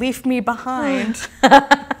gonna leave me behind.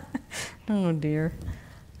 Oh dear.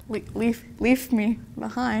 Leave me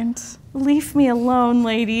behind. Leave me alone,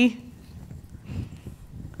 lady.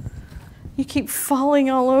 You keep falling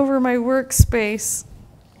all over my workspace.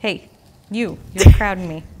 Hey, you're crowding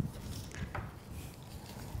me.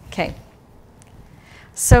 Okay.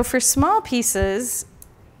 So for small pieces,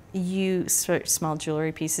 small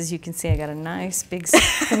jewelry pieces, you can see I got a nice big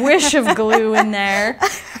squish of glue in there.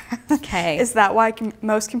 Okay. Is that why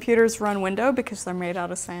most computers run Windows? Because they're made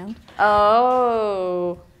out of sand?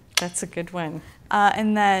 Oh, that's a good one.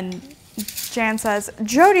 And then Jan says,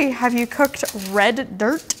 Jody, have you cooked red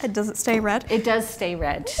dirt? Does it stay red? It does stay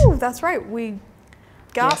red. Ooh, that's right. We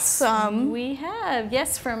got some. We have,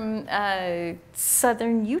 yes, from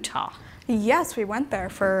southern Utah. Yes, we went there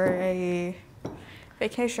for a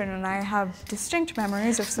vacation, and I have distinct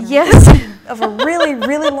memories of of a really,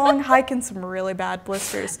 really long hike and some really bad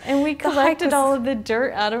blisters. And we collected all of the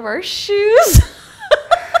dirt out of our shoes.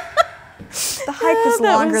 The hike was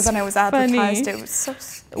longer than it was advertised. Funny. It was so.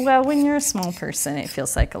 Well, when you're a small person, it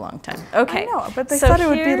feels like a long time. Okay. I know, but they thought it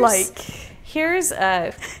would be like. Here's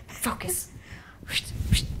focus.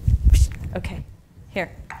 Okay,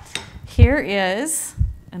 here is,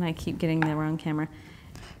 and I keep getting the wrong camera.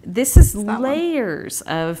 This is layers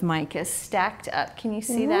of mica stacked up. Can you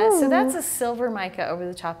see that? So that's a silver mica over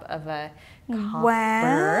the top of a copper.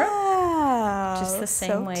 Wow. Just the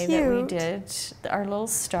same way that we did our little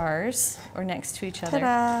stars or next to each other.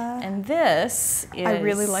 Ta-da. And this is... I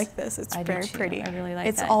really like this. It's very pretty. I really like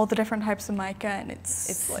It's that. all the different types of mica, and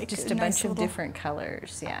it's like just a bunch of different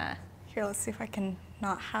colors, yeah. Here, let's see if I can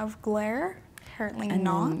not have glare. Apparently And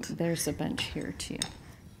not. then there's a bunch here too.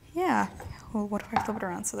 Yeah. Well, what if I flip it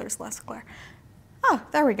around so there's less glare? Oh,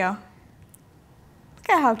 there we go. Look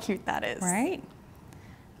at how cute that is. Right?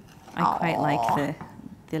 I quite like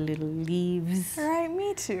the little leaves. Right,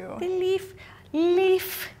 me too. The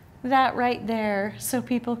leaf, that right there, so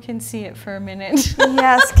people can see it for a minute.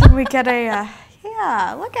 Yes, can we get a,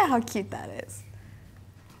 yeah, look at how cute that is.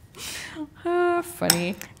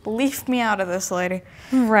 Funny. Leave me out of this, lady.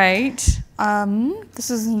 Right. This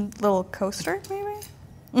is a little coaster, maybe?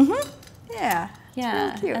 Mm-hmm. Yeah. Yeah,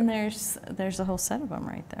 really cute. and there's a whole set of them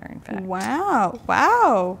right there, in fact.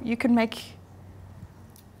 Wow. You can make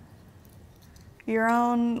your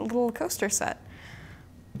own little coaster set.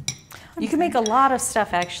 You can make a lot of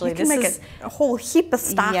stuff, actually. You can make a whole heap of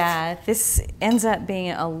stuff. Yeah, this ends up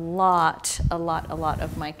being a lot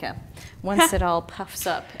of mica once it all puffs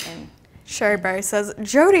up. And Sherry Berry says,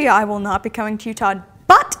 Jody, I will not be coming to Utah,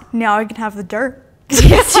 but now I can have the dirt.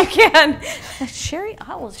 yes, you can. Sherry,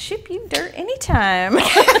 I will ship you dirt anytime.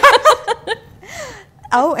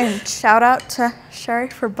 Oh, and shout out to Sherry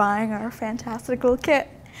for buying our fantastic little kit.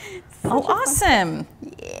 Oh, awesome.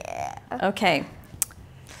 Yeah. Okay.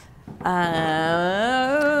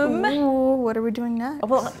 Ooh, what are we doing next?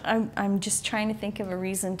 Well, I'm just trying to think of a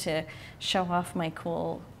reason to show off my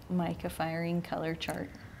cool mica firing color chart.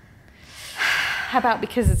 How about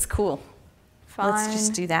because it's cool? Fine. Let's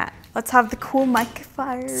just do that. Let's have the cool mica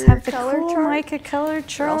fire Let's have the color cool chart. mica color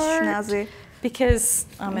chart. Real snazzy. Because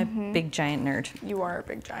I'm a big giant nerd. You are a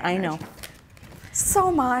big giant I nerd. know. So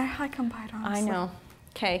am I can buy it honestly. I know.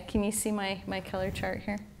 Okay, can you see my color chart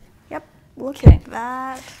here? Yep. Look Okay. at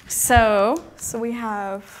that. So We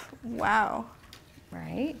have, wow.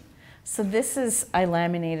 right. So this is, I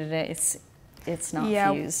laminated it. It's not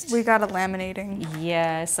fused. We got a laminating.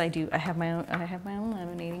 Yes, I do. I have my own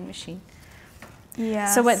laminating machine. Yeah.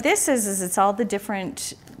 So what this is it's all the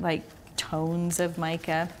different like tones of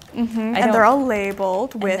mica. And they're all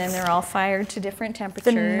labeled with and then they're all fired to different the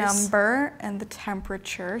temperatures. number and the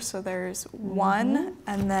temperature. So there's 1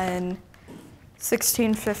 and then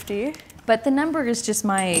 1650. But the number is just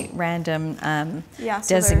my random Yeah,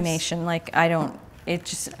 so designation. Like I don't. It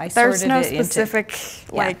just I There's sorted no it specific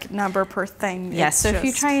like number per thing. Yes. It's So if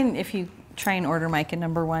you just- try and order mica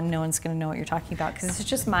number 1, no one's going to know what you're talking about because it's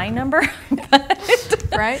just my number.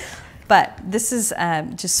 right? But this is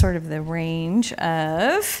just sort of the range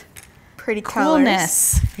of Pretty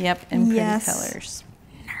coolness. colors. Yep, and pretty Yes. colors.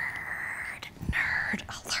 Nerd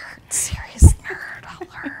alert. Serious nerd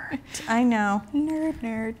alert. I know.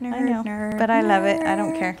 Nerd, I know. nerd. But I love it. I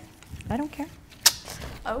don't care. I don't care.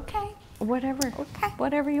 Okay. Whatever. Okay.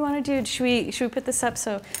 Whatever you want to do. Should we put this up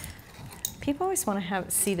so people always want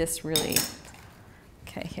to see this really?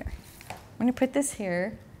 Okay, here. I'm gonna put this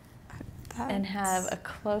here and have a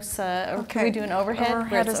close up. Or can we do an overhead?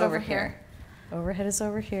 Overhead is is over here. Overhead is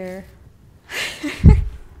over here.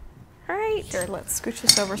 All right. Here, let's scooch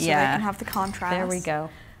this over so they Yeah. can have the contrast. There we go.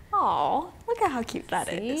 Oh, look at how cute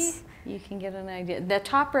that is. See? You can get an idea. The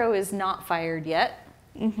top row is not fired yet.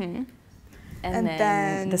 Mm-hmm. And then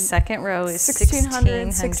then the second row is 1600,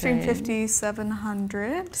 1650, 1650,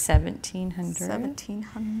 700, 1700,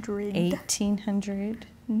 1700, 1800,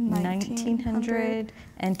 1900,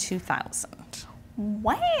 and 2000.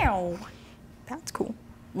 Wow, that's cool.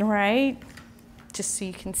 Right? Just so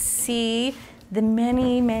you can see the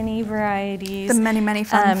many, many varieties. The many, many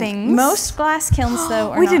fun things. Most glass kilns,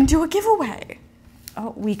 though, are we not. didn't do a giveaway.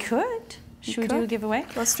 Oh, we could. Should we do a giveaway?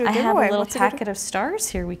 Let's do a I have giveaway. a little What's packet of stars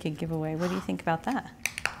here we could give away. What do you think about that?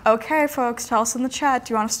 Okay, folks, tell us in the chat.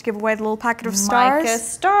 Do you want us to give away the little packet of stars? Mica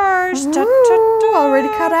stars. Woo, Da, da, da. already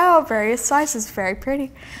cut out, various sizes, very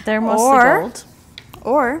pretty. They're mostly gold.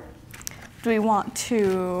 Or do we want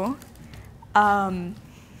to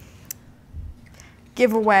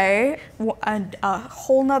give away a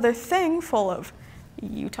whole nother thing full of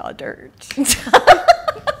Utah dirt?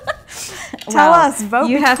 Tell us, vote.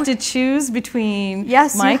 You have to choose between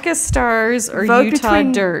Mica stars or Utah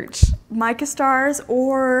dirt. Mica stars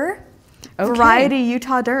or variety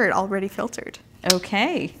Utah dirt already filtered.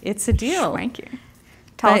 Okay, it's a deal. Thank you.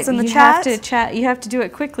 Tell us in the you chat. Have to chat. You have to do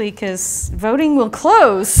it quickly because voting will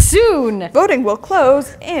close soon. Voting will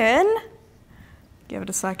close in. Give it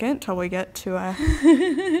a second till we get to a.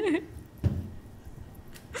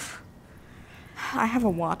 I have a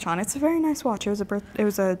watch on. It's a very nice watch. It was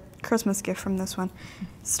a Christmas gift from this one.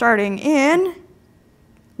 Starting in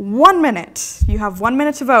 1 minute. You have 1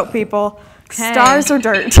 minute to vote, people. Okay. Stars or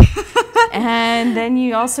dirt. And then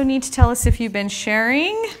you also need to tell us if you've been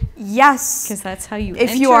sharing. Yes. Because that's how you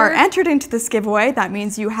If you are entered into this giveaway, that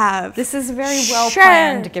means you have. This is a very well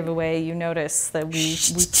planned giveaway. You notice that we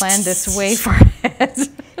planned this way far ahead.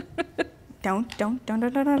 Don't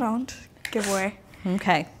giveaway.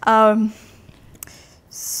 Okay.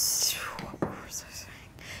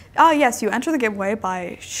 Yes, you enter the giveaway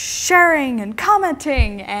by sharing and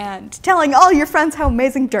commenting and telling all your friends how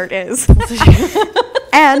amazing dirt is.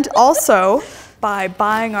 And also by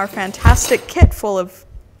buying our fantastic kit full of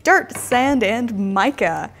dirt, sand, and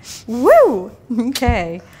mica. Woo!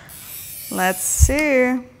 Okay. Let's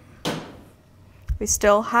see. We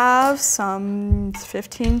still have some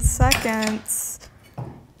 15 seconds.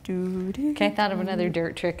 Okay, I thought of another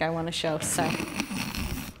dirt trick I want to show, so.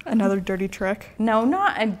 Another dirty trick? No,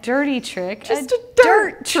 not a dirty trick. Just a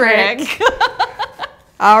dirt trick.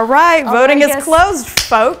 All right, voting is closed,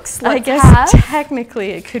 folks. I guess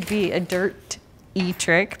technically it could be a dirt-y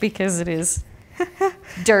trick because it is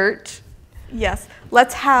dirt. Yes.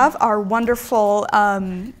 Let's have our wonderful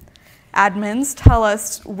admins tell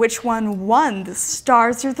us which one won, the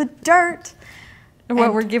stars or the dirt.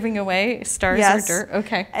 What we're giving away, stars or dirt?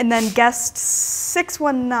 Okay. And then guest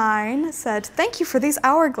 619 said, "Thank you for these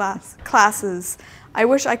hourglass classes. I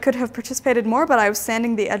wish I could have participated more, but I was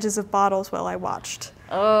sanding the edges of bottles while I watched."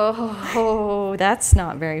 Oh, that's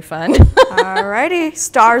not very fun. Alrighty,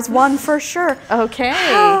 stars won for sure. Okay.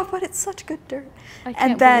 Oh, but it's such good dirt.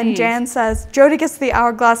 And then Jan says, Jody gets the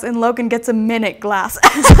hourglass and Logan gets a minute glass.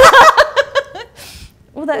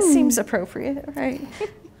 Well, that seems appropriate, right?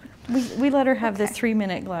 We let her have the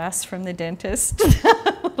 3-minute glass from the dentist. Did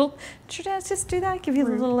your dentist do that? Give you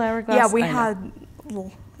the little hourglass? Yeah, we had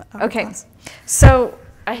little hourglass. Okay, so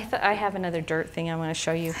I have another dirt thing I want to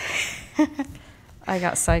show you. I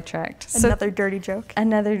got sidetracked. Another dirty joke.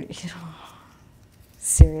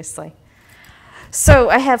 Seriously. So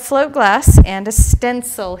I have float glass and a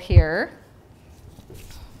stencil here.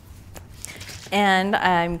 And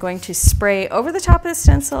I'm going to spray over the top of the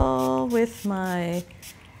stencil with my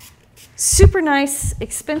super nice,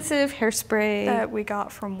 expensive hairspray. That we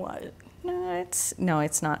got from what? No,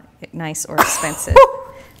 it's not nice or expensive.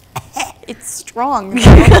 It's strong.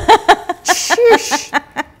 Shush.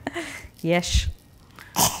 Yes.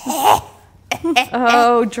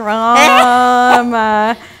 Oh,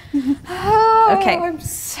 drama. Okay. I'm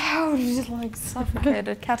so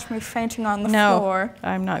suffocated. Catch me fainting on the No, floor.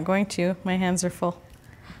 I'm not going to. My hands are full.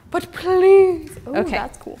 But please. Ooh, Okay.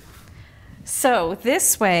 That's cool. So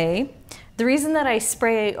this way, the reason that I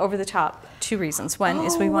spray over the top, 2 reasons. One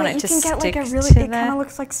is we want it to stick to it kind of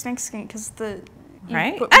looks like snakeskin because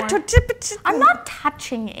right? I'm not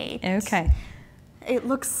touching it. Okay. It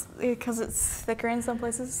looks, because it's thicker in some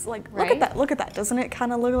places, like, Right? look at that. Doesn't it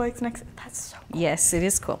kind of look like it's next? That's so cool. Yes, it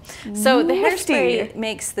is cool. So the Nifty. hairspray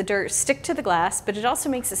makes the dirt stick to the glass, but it also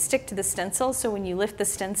makes it stick to the stencil. So when you lift the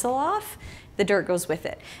stencil off, the dirt goes with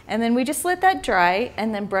it. And then we just let that dry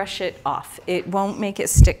and then brush it off. It won't make it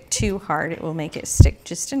stick too hard. It will make it stick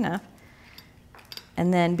just enough.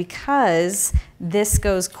 And then because this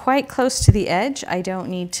goes quite close to the edge, I don't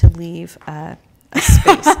need to leave a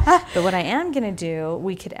space. But what I am going to do,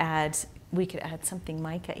 we could add something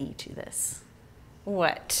mica-y to this.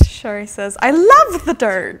 What? Sherry says, I love the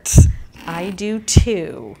dirt. I do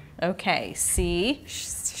too. Okay, see?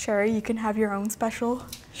 Sherry, you can have your own special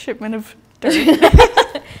shipment of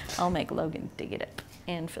dirt. I'll make Logan dig it up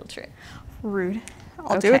and filter it. Rude.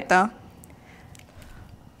 I'll do it though.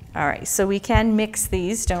 All right, so we can mix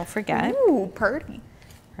these, don't forget. Ooh, pretty.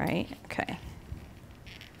 Right, okay.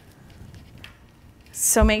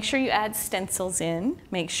 So make sure you add stencils in.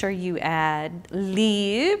 Make sure you add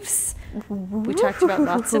leaves. We talked about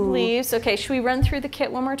lots of leaves. Okay, should we run through the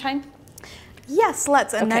kit one more time? Yes,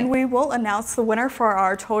 let's. And then Okay. we will announce the winner for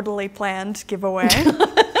our totally planned giveaway.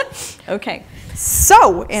 Okay.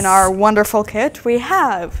 So, in our wonderful kit, we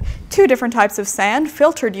have 2 different types of sand,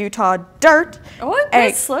 filtered Utah dirt. Oh,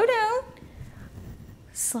 wait, slow down.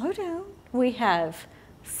 Slow down. We have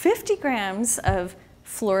 50 grams of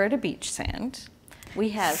Florida beach sand. We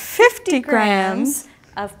have 50 grams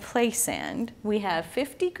of play sand. We have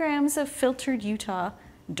 50 grams of filtered Utah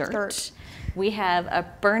dirt. We have a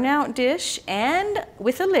burnout dish and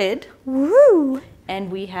with a lid. Woo! And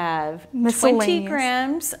we have 20 Miscellaneous.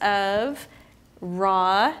 grams of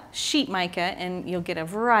raw sheet mica, and you'll get a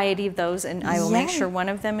variety of those, and I will make Yay. sure one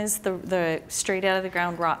of them is the straight out of the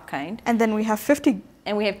ground rock kind. And then we have 50.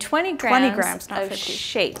 And we have 20 grams, not of 50.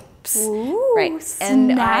 shapes. Ooh, Right.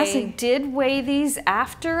 And I snazzy. did weigh these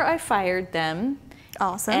after I fired them,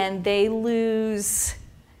 Awesome. and they lose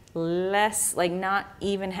less, like not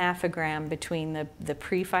even half a gram between the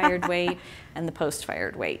pre-fired weight and the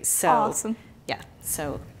post-fired weight. So, Awesome. yeah,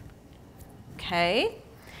 so, okay.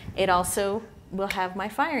 It also will have my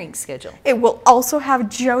firing schedule. It will also have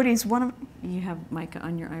Jody's one of. You have mica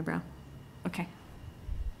on your eyebrow. Okay.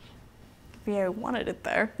 Yeah, I wanted it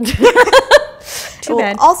there. Too It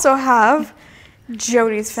bad. will also have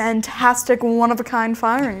Jody's fantastic one-of-a-kind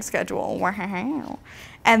firing schedule. Wow.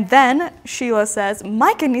 And then Sheila says,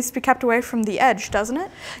 mica needs to be kept away from the edge, doesn't it?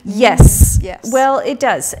 Yes. Yes. Well, it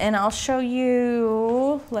does. And I'll show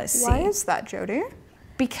you, let's see. Why is that, Jody?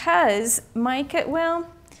 Because mica, well,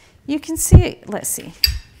 you can see it. Let's see.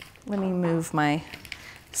 Let me move my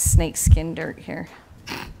snake skin dirt here.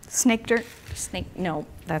 Snake dirt. Snake, no,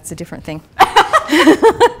 that's a different thing.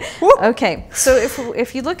 Okay, so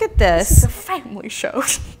if you look at This is this, a family show.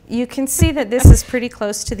 you can see that this is pretty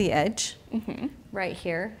close to the edge, right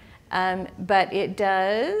here. But it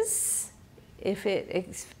does, if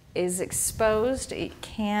it is exposed, it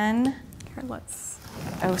can. Here, let's.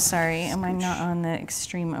 Oh, sorry, am I not on the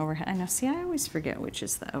extreme overhead? I know, see, I always forget which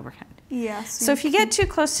is the overhead. Yes. So if you get too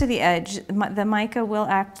close to the edge, the mica will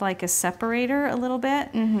act like a separator a little bit,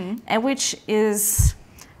 and which is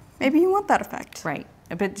maybe you want that effect. right,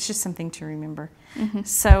 but it's just something to remember.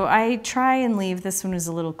 So I try and leave, this one was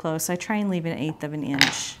a little close, I try and leave 1/8 of an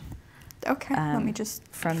inch. Okay, let me just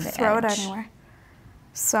from the throw edge. it anywhere.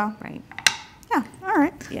 So, Right. yeah, all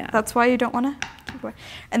right. Yeah. That's why you don't want to keep away.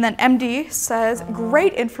 And then MD says,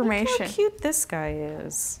 great Look information. how cute this guy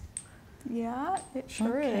is. Yeah, it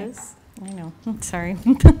sure Okay. is. I know, sorry.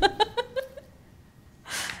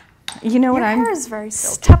 You know what Your I'm... hair is very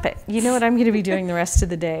silky. Stop it. You know what I'm going to be doing the rest of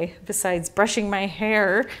the day, besides brushing my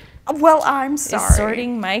hair, Well, I'm sorry. is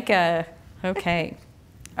sorting mica. Okay.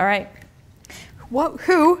 All right.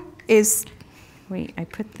 Who is... Wait, I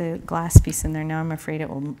put the glass piece in there. Now I'm afraid it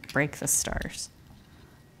will break the stars.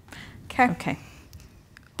 Okay. Okay.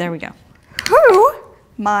 There we go. Who,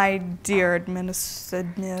 my dear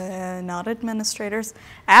not administrators,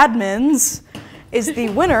 admins, is the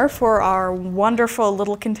winner for our wonderful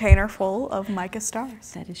little container full of mica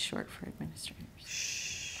stars. That is short for administrators.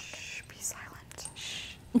 Shh, be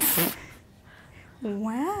silent.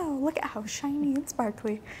 Wow, look at how shiny and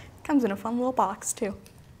sparkly. Comes in a fun little box too.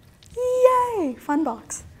 Yay, fun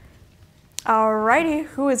box. Alrighty,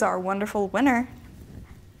 who is our wonderful winner?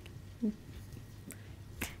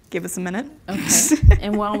 Give us a minute. Okay.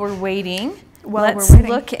 And while we're waiting, While let's we're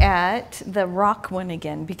waiting. look at the rock one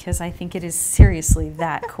again, because I think it is seriously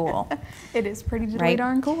that cool. It is pretty Right.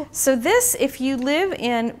 darn cool. So this, if you live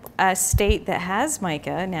in a state that has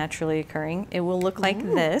mica naturally occurring, it will look like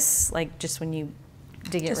this, like just when you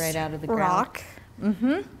dig it right out of the ground. Rock.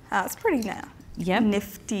 Mm-hmm. That's pretty Yep.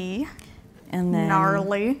 nifty. And then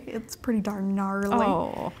gnarly. It's pretty darn gnarly.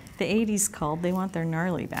 Oh, the 80s called. They want their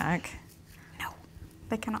gnarly back. No,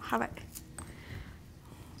 they cannot have it.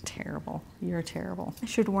 Terrible. You're terrible. I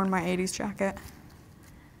should have worn my 80s jacket.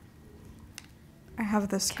 I have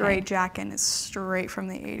this great jacket, and it's straight from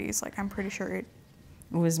the 80s. Like, I'm pretty sure it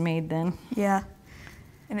was made then. Yeah.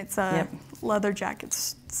 And it's a leather jacket.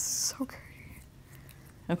 It's so great.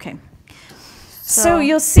 Okay. So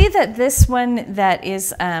you'll see that this one that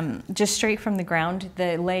is just straight from the ground,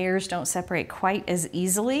 the layers don't separate quite as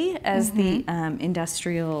easily as the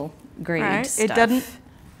industrial grade stuff. It doesn't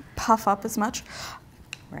puff up as much.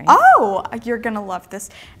 Right. Oh, you're going to love this.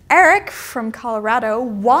 Eric from Colorado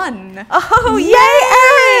won. Oh,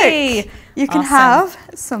 yay, Eric! You can have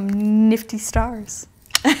some nifty stars.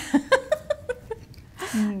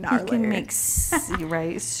 You can make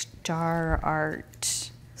star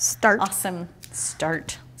art. Start. Awesome.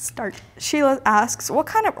 Start. Sheila asks, what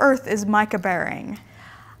kind of earth is mica bearing?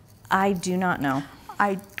 I do not know.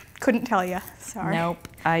 I couldn't tell you. Sorry. Nope,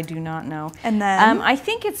 I do not know. And then? I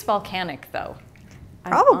think it's volcanic, though.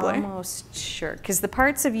 Probably. I'm almost sure. Because the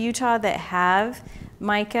parts of Utah that have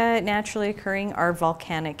mica naturally occurring are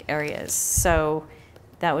volcanic areas. So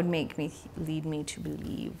that would lead me to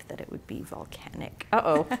believe that it would be volcanic.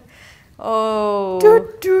 Uh-oh. Oh.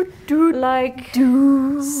 Like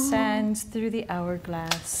sands through the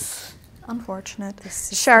hourglass. Unfortunate.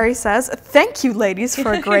 Sherry says, thank you, ladies,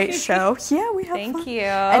 for a great show. Yeah, we have fun. Thank you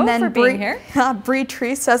and then for being here. Bree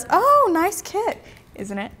Tree says, oh, nice kit,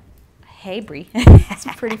 isn't it? Hey, Bree. It's a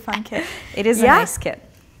pretty fun kit. It is a nice kit.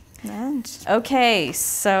 And okay,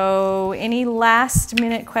 so any last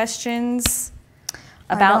minute questions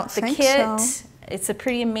about the kit? So. It's a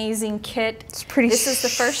pretty amazing kit. It's pretty This is the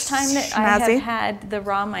first time that I have had the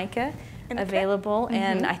raw mica available,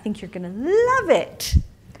 and I think you're going to love it.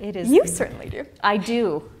 It is. You certainly do. I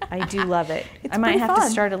do. I do love it. I might have to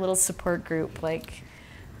start a little support group, like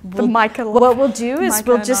the mica. What we'll do is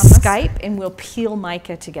we'll just Skype and we'll peel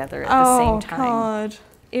mica together at the same time. Oh God!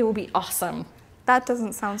 It will be awesome. That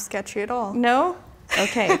doesn't sound sketchy at all. No?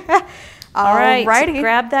 Okay. All right. Alrighty.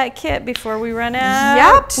 Grab that kit before we run out.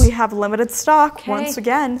 Yep. We have limited stock once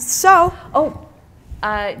again. So. Oh.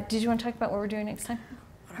 Did you want to talk about what we're doing next time?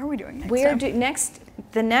 What are we doing next time? We are doing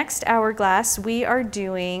the next hourglass. We are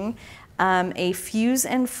doing a fuse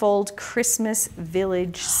and fold Christmas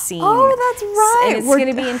village scene. Oh, that's right. And it's going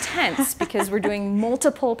to be intense because we're doing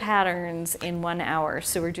multiple patterns in 1 hour.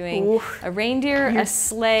 So we're doing a reindeer, a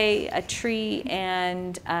sleigh, a tree,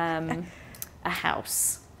 and a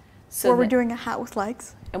house. So we're doing a hat with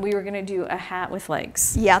legs. And we were going to do a hat with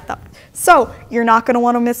legs. Yeah. So you're not going to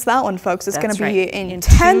want to miss that one, folks. It's going to be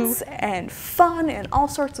intense and fun and all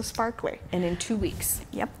sorts of sparkly. And in 2 weeks.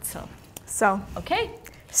 Yep. So. Okay.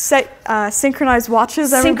 Synchronize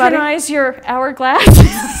watches, everybody. Synchronize your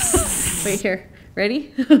hourglass. Wait here.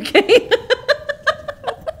 Ready? Okay.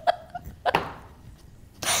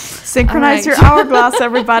 Synchronize your hourglass,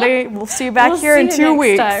 everybody. We'll see you back here in 2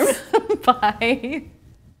 weeks. Bye.